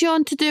that eggs you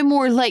on to do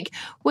more. Like,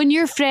 when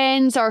your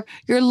friends or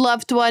your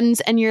loved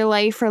ones in your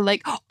life are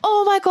like,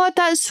 oh my God,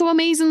 that's so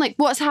amazing, like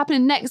what's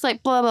happening next,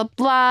 like blah blah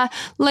blah,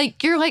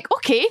 like you're like,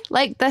 okay,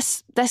 like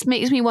this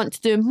makes me want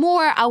to do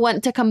more. I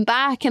want to come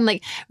back and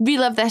like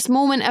relive this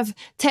moment of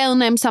telling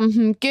them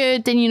something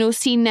good and, you know,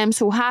 seeing them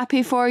so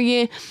happy for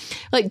you.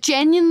 Like,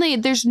 genuinely,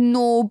 there's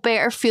no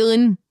better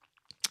feeling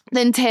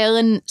than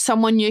telling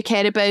someone you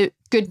care about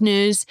good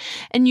news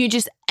and you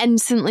just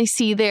instantly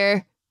see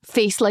their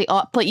face light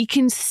up. Like, you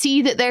can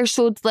see that they're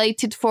so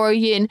delighted for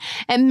you and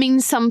it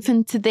means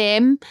something to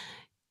them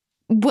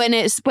when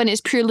it's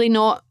purely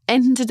not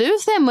anything to do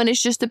with them, when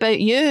it's just about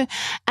you.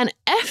 And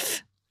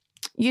if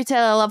you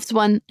tell a loved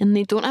one and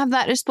they don't have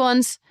that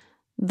response,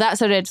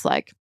 that's a red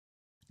flag.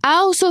 I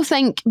also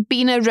think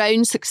being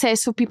around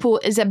successful people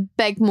is a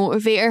big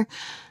motivator.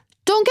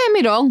 Don't get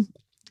me wrong,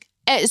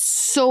 it's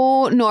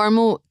so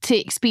normal to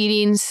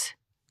experience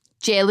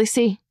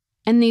jealousy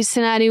in these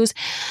scenarios.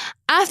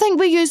 I think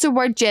we use the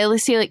word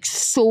jealousy like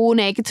so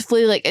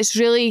negatively, like it's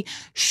really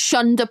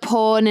shunned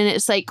upon and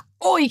it's like,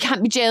 oh, you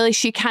can't be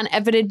jealous, you can't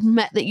ever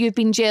admit that you've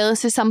been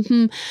jealous of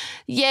something.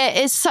 Yeah,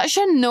 it's such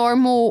a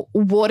normal,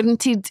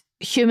 warranted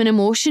human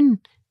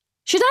emotion.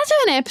 Should I do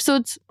an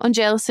episode on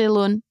jealousy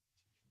alone?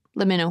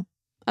 Let me know.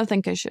 I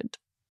think I should.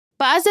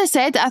 But as I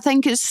said, I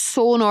think it's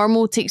so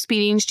normal to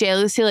experience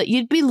jealousy. Like,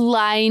 you'd be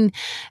lying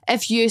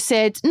if you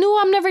said,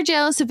 no, I'm never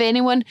jealous of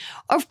anyone.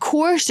 Of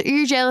course,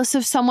 you're jealous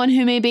of someone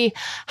who maybe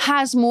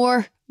has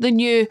more than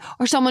you,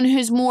 or someone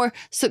who's more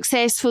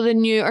successful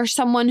than you, or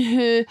someone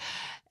who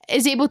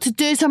is able to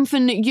do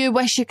something that you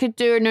wish you could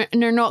do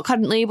and are not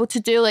currently able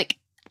to do. Like,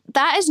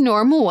 that is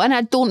normal, and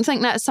I don't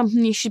think that's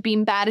something you should be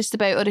embarrassed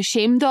about or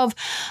ashamed of.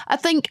 I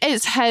think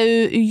it's how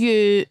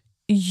you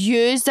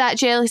use that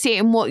jealousy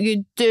and what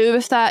you do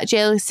with that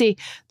jealousy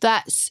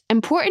that's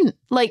important.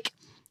 Like,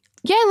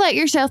 yeah, let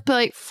yourself be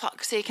like,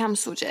 fuck's sake, I'm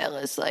so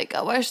jealous, like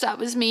I wish that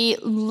was me.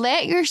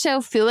 Let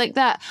yourself feel like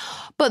that,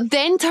 but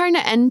then turn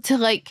it into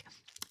like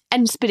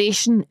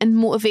inspiration and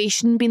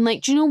motivation, being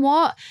like, do you know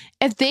what,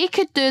 if they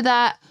could do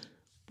that,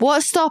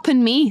 what's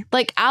stopping me?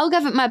 Like, I'll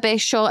give it my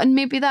best shot and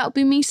maybe that'll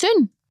be me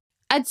soon.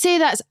 I'd say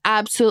that's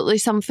absolutely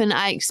something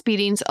I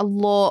experience a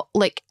lot,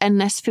 like in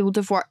this field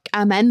of work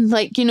I'm in.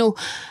 Like, you know,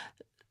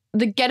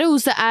 the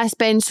girls that I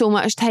spend so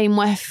much time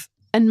with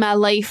in my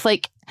life,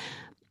 like,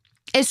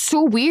 it's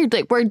so weird.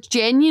 Like, we're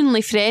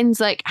genuinely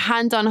friends. Like,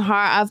 hand on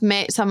heart, I've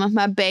met some of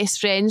my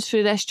best friends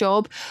through this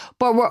job.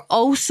 But we're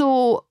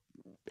also,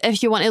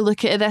 if you want to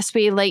look at it this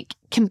way, like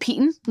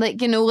competing.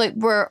 Like, you know, like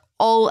we're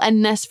all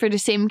in this for the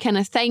same kind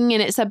of thing.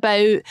 And it's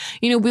about,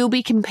 we'll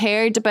be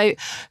compared about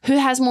who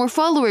has more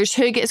followers,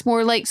 who gets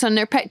more likes on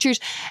their pictures.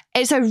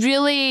 It's a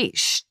really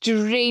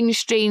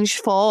strange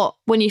thought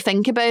when you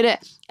think about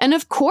it. And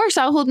of course,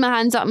 I'll hold my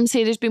hands up and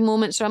say there's been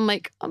moments where I'm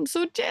like, I'm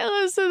so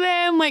jealous of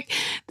them. Like,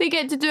 they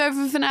get to do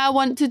everything I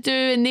want to do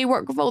and they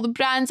work with all the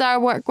brands I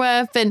work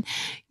with. And,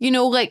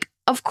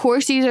 of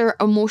course, these are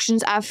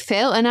emotions I've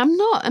felt, and I'm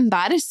not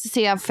embarrassed to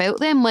say I've felt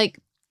them. Like,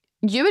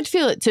 you would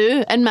feel it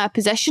too in my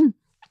position.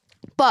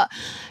 But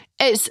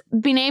it's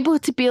been able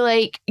to be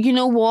like, you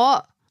know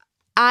what?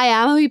 I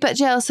am a wee bit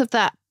jealous of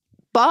that.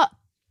 But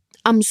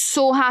I'm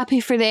so happy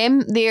for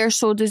them. They are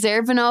so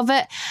deserving of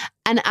it.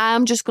 And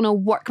I'm just going to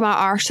work my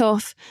arse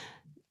off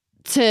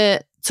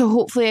to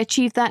hopefully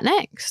achieve that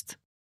next.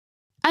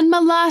 And my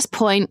last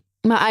point,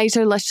 my eyes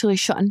are literally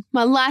shutting.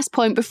 My last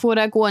point before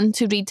I go on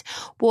to read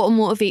what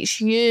motivates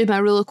you, my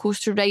roller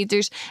coaster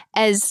riders,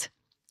 is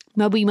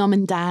my wee mum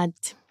and dad.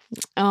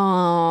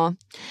 Oh,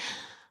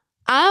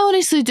 I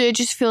honestly do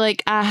just feel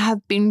like I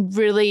have been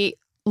really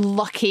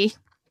lucky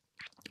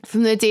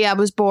from the day I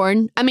was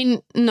born. I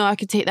mean, no, I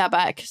could take that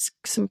back.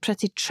 Some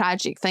pretty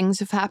tragic things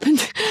have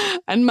happened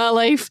in my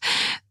life,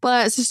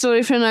 but that's a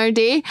story for another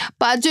day.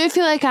 But I do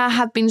feel like I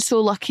have been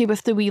so lucky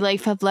with the wee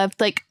life I've lived.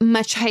 Like,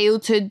 my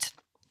childhood,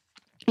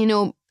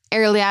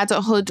 early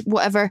adulthood,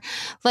 whatever.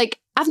 Like,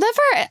 I've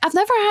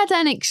never had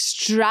an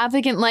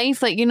extravagant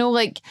life. Like,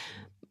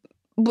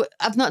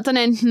 I've not done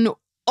anything.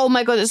 Oh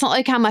my God, it's not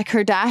like I'm a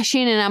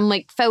Kardashian and I'm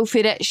like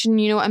filthy rich and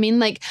you know what I mean?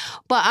 Like,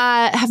 but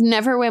I have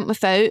never went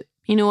without.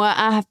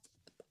 I have,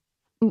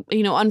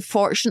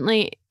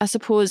 unfortunately, I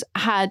suppose,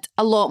 had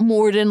a lot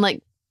more than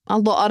like a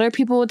lot of other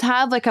people would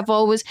have. Like, I've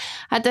always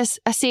had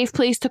a safe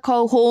place to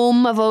call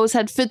home. I've always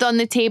had food on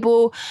the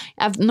table.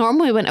 I've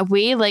normally went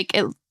away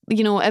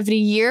every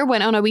year,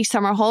 went on a wee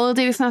summer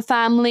holiday with my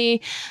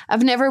family.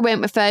 I've never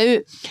went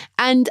without.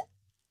 And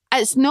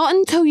it's not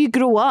until you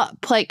grow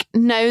up, like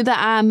now that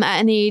I'm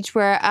at an age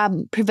where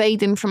I'm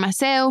providing for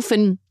myself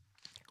and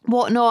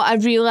whatnot, I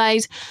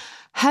realise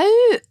how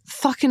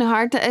fucking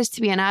hard it is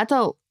to be an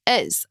adult.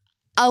 It's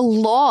a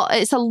lot.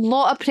 It's a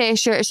lot of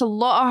pressure. It's a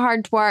lot of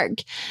hard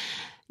work.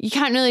 You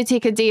can't really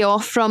take a day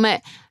off from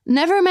it.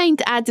 Never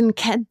mind adding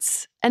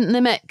kids in the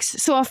mix.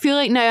 So I feel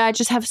like now I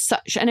just have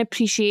such an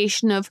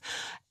appreciation of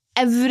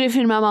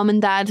everything my mum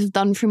and dad have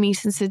done for me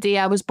since the day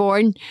I was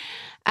born.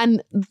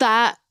 And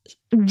that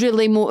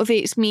really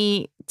motivates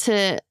me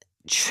to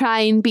try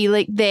and be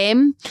like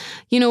them.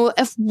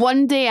 If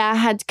one day I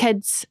had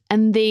kids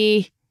and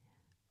they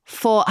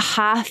thought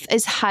half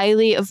as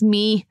highly of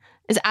me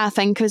as I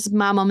think as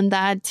my mum and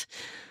dad,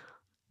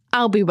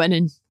 I'll be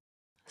winning.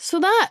 So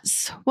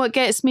that's what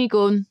gets me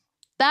going.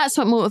 That's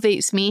what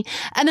motivates me.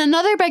 And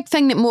another big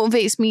thing that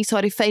motivates me,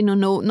 final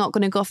note, not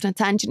going to go off on a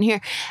tangent here,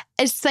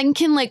 is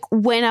thinking like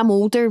when I'm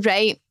older,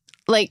 right?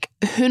 Like,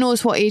 who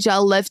knows what age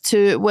I'll live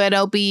to, where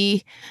I'll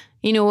be,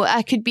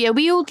 I could be a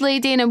wee old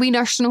lady in a wee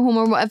nursing home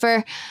or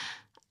whatever.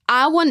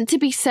 I want to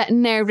be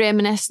sitting there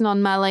reminiscing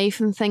on my life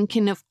and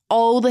thinking of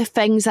all the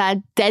things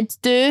I did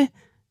do,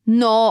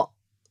 not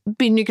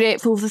being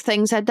regretful of the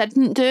things I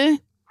didn't do.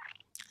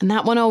 And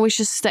that one always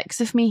just sticks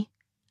with me.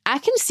 I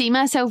can see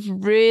myself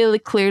really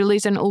clearly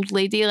as an old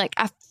lady. Like,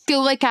 I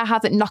feel like I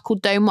have it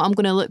knuckled down what I'm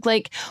going to look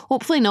like.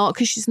 Hopefully not,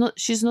 because she's not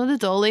the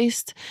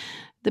dolliest,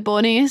 the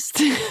bonniest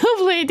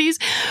of ladies.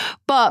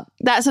 But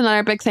that's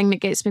another big thing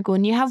that gets me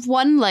going. You have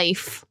one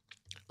life.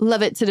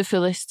 Live it to the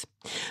fullest.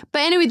 But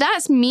anyway,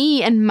 that's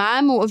me and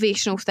my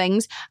motivational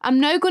things. I'm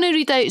now going to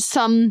read out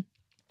some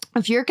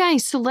of your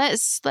guys. So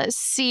let's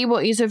see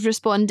what you have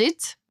responded.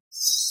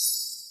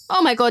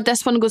 Oh my God,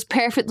 this one goes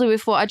perfectly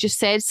with what I just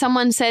said.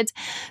 Someone said,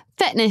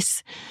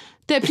 fitness.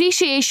 The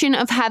appreciation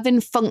of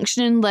having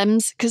functioning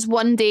limbs, because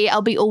one day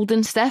I'll be old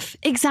and stiff.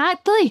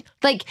 Exactly.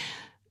 Like,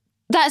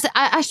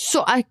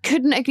 I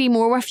couldn't agree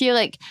more with you.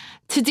 Like,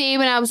 today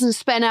when I was in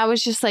spin, I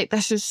was just like,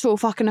 this is so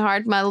fucking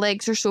hard. My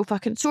legs are so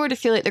fucking sore. I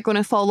feel like they're going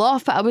to fall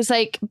off. But I was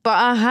like, but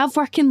I have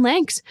working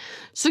legs.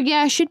 So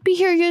yeah, I should be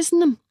here using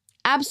them.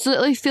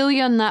 Absolutely feel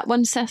you on that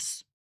one,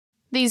 sis.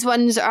 These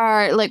ones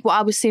are like what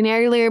I was saying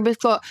earlier. We've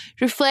got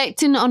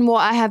reflecting on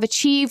what I have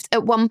achieved.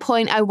 At one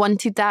point, I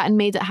wanted that and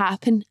made it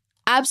happen.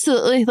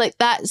 Absolutely. Like,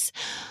 that's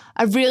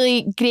a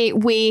really great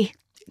way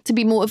to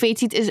be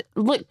motivated, is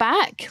look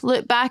back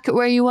at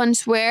where you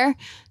once were,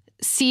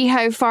 see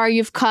how far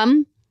you've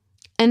come,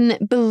 and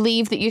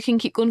believe that you can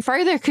keep going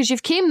further because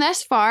you've came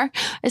this far.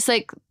 It's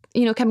like,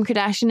 Kim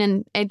Kardashian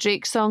and Ed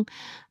Drake's song,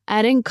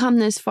 I didn't come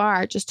this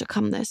far just to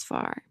come this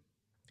far.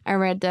 I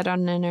read that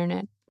on the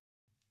internet.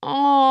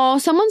 Oh,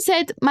 someone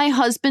said, my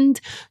husband,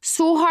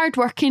 so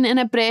hardworking and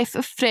a breath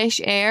of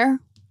fresh air.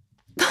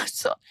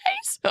 That's so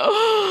nice.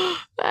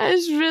 Oh, that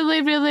is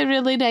really, really,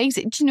 really nice.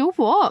 Do you know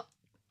what?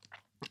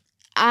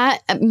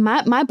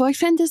 My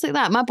boyfriend is like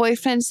that. My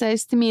boyfriend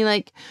says to me,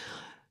 like,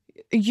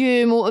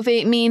 you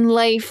motivate me in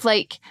life,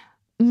 like,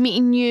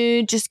 meeting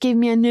you just gave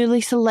me a new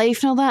lease of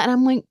life and all that. And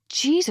I'm like,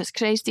 Jesus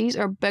Christ, these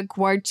are big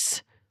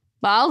words.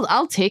 But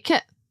I'll take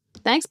it.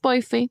 Thanks,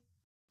 boyfie.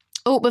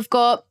 Oh, we've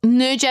got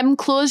new gym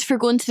clothes for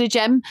going to the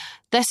gym.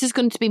 This is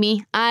going to be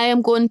me. I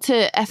am going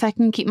to, if I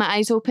can keep my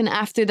eyes open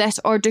after this,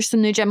 order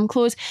some new gym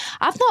clothes.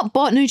 I've not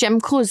bought new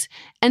gym clothes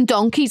in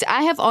donkeys.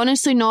 I have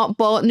honestly not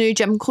bought new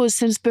gym clothes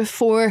since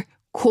before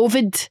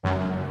COVID.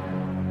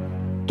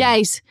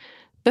 Guys,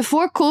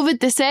 before COVID,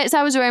 the sets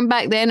I was wearing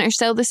back then are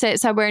still the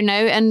sets I wear now,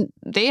 and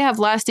they have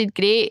lasted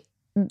great.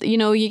 You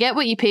know, you get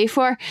what you pay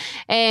for.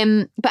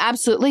 But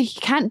absolutely,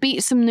 you can't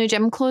beat some new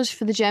gym clothes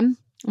for the gym.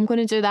 I'm going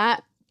to do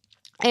that.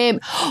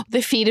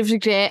 The fear of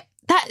regret.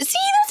 That's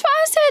what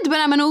I said when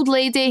I'm an old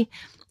lady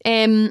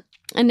in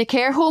the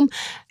care home.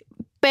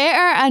 Better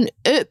an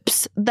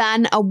oops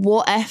than a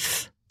what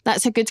if.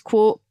 That's a good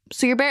quote.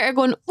 So you're better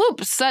going,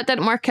 oops, that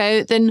didn't work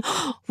out, than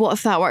what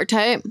if that worked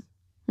out.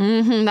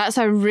 That's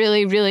a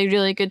really, really,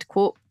 really good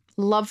quote.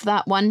 Love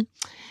that one.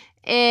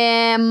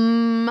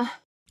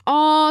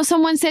 Oh,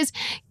 someone says,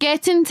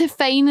 getting to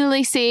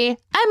finally say,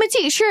 I'm a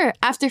teacher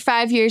after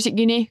 5 years at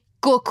uni.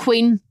 Go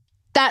Queen.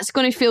 That's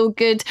going to feel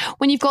good.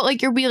 When you've got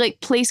like your wee like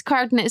place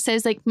card and it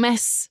says like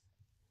Miss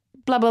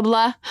blah, blah,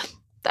 blah.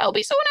 That'll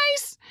be so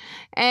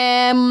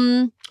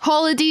nice.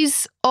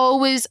 Holidays,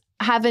 always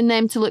having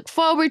them to look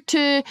forward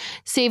to,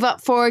 save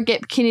up for,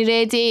 get bikini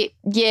ready.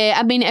 Yeah,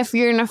 I mean, if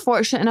you're in a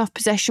fortunate enough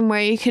position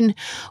where you can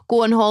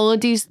go on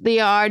holidays, they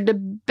are the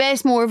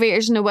best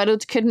motivators in the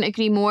world. Couldn't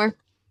agree more.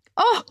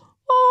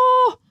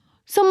 Oh,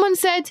 someone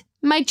said,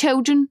 my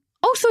children,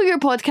 also your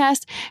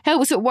podcast,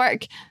 helps at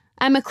work.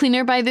 I'm a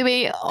cleaner, by the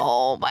way.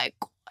 Oh my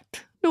God.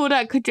 No,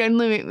 that could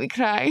genuinely make me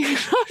cry.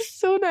 That's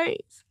so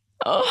nice.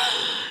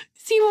 Oh.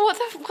 See, what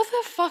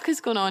the fuck is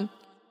going on?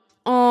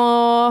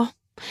 Oh,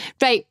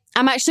 right.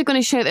 I'm actually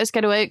going to shout this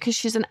girl out because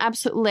she's an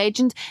absolute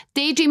legend.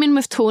 Daydreaming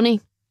with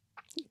Tony.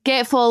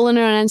 Get following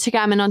her on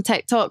Instagram and on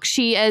TikTok.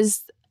 She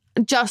is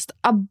just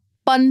a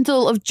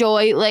bundle of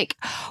joy. Like,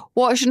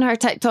 watching her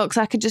TikToks,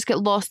 I could just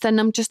get lost in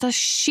them. Just a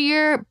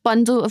sheer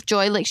bundle of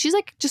joy. Like, she's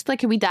like just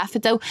like a wee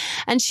daffodil.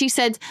 And she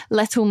said,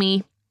 little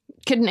me.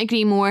 Couldn't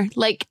agree more.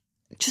 Like,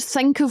 just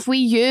think of wee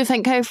you.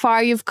 Think how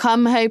far you've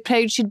come, how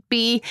proud you'd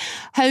be,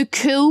 how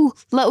cool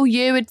little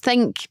you would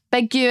think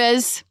big you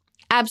is.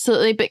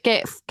 Absolutely. But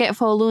get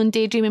following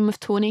Daydreaming with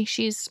Tony.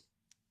 She's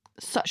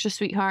such a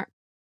sweetheart.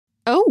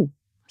 Oh,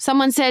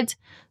 someone said,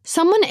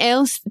 someone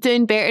else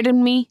doing better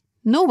than me.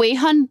 No way,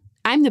 hun.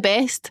 I'm the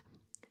best.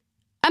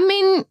 I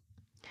mean,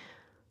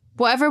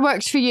 whatever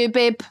works for you,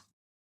 babe.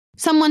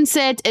 Someone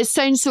said, it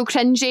sounds so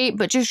cringy,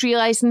 but just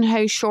realising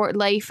how short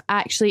life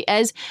actually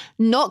is.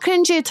 Not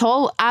cringy at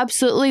all.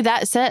 Absolutely,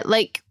 that's it.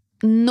 Like,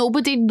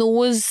 nobody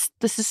knows,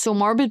 this is so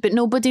morbid, but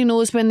nobody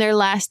knows when their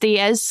last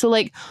day is. So,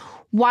 like,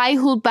 why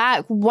hold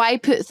back? Why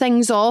put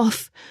things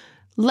off?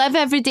 Live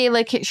every day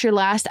like it's your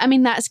last. I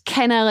mean, that's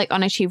kind of like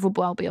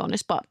unachievable, I'll be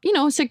honest, but, you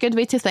know, it's a good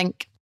way to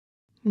think.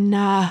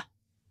 Nah.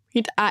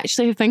 You'd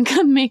actually think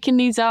I'm making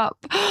these up.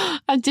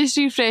 I just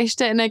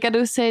refreshed it and a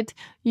girl said,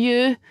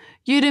 you're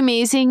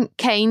amazing,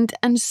 kind,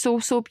 and so,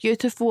 so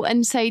beautiful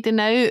inside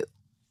and out.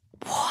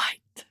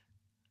 What?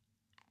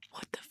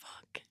 What the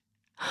fuck?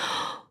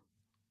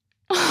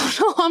 Oh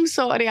no, I'm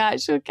sorry, I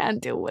actually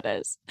can't deal with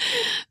this.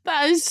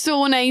 That is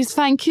so nice.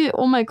 Thank you.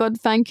 Oh my God,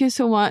 thank you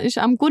so much.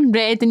 I'm going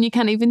red and you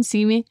can't even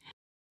see me.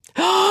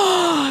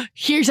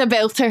 Here's a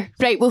belter.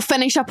 Right, we'll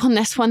finish up on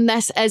this one.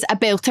 This is a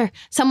belter.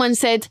 Someone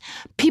said,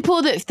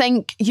 people that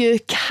think you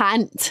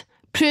can't,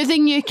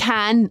 proving you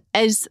can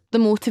is the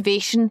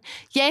motivation.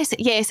 Yes,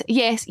 yes,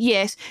 yes,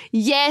 yes.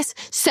 Yes,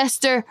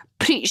 sister,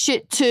 preach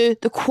it to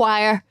the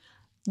choir.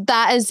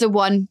 That is the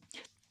one.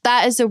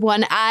 That is the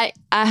one. I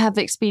have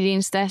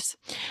experienced this.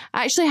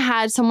 I actually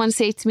had someone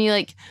say to me,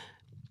 like,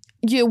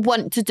 you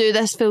want to do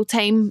this full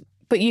time,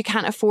 but you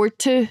can't afford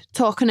to,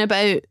 talking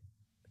about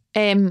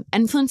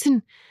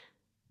influencing.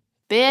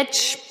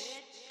 Bitch,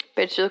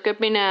 look at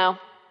me now.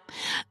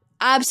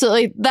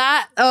 Absolutely.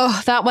 That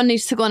one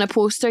needs to go on a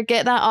poster.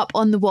 Get that up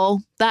on the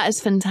wall. That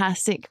is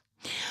fantastic.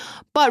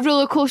 But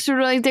roller coaster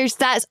riders,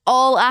 that's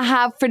all I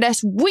have for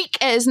this week.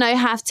 It is now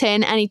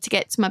 10:30. I need to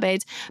get to my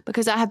bed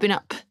because I have been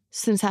up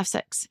since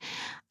 6:30.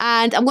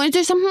 And I'm going to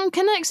do something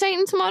kind of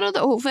exciting tomorrow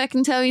that hopefully I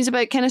can tell you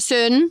about kind of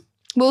soon.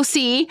 We'll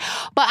see.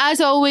 But as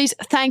always,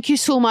 thank you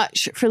so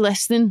much for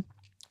listening.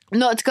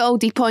 Not to get all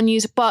deep on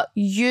you, but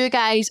you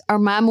guys are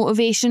my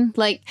motivation.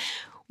 Like,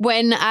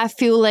 when I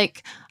feel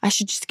like I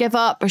should just give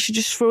up, I should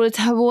just throw the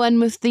towel in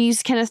with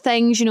these kind of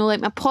things, you know,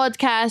 like my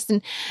podcast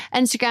and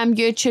Instagram,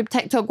 YouTube,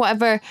 TikTok,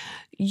 whatever,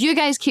 you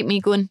guys keep me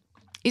going.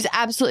 You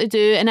absolutely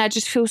do. And I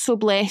just feel so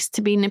blessed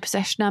to be in the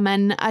position I'm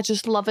in. I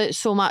just love it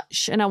so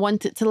much and I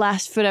want it to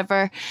last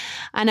forever.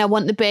 And I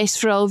want the best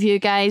for all of you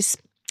guys.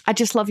 I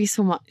just love you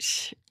so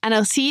much. And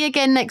I'll see you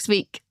again next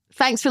week.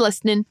 Thanks for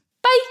listening.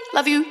 Bye.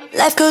 Love you.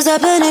 Life goes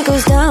up and it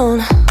goes down.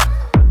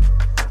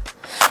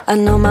 I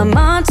know my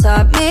mom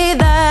taught me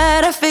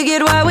that. I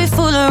figured why we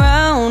fool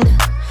around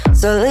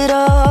so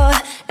little,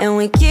 and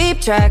we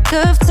keep track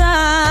of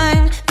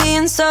time,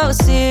 being so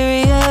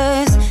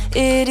serious.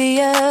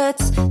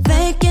 Idiots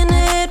thinking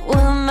it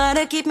will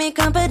matter, keep me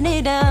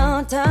company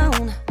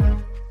downtown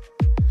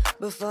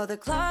before the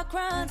clock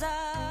runs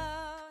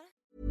out.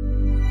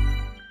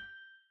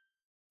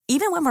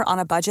 Even when we're on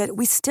a budget,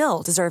 we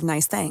still deserve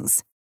nice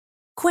things.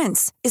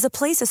 Quince is a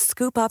place to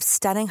scoop up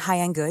stunning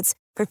high-end goods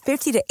for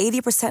 50 to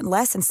 80%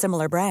 less than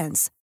similar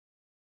brands.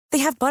 They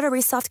have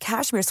buttery soft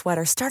cashmere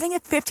sweaters starting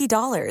at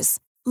 $50,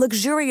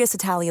 luxurious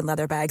Italian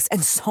leather bags,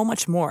 and so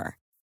much more.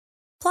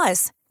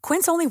 Plus,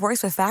 Quince only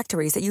works with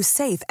factories that use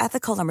safe,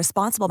 ethical, and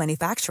responsible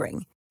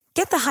manufacturing.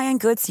 Get the high-end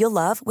goods you'll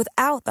love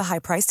without the high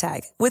price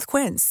tag with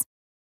Quince.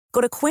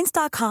 Go to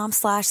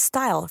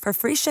quince.com/style for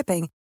free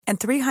shipping and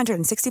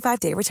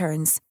 365-day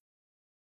returns.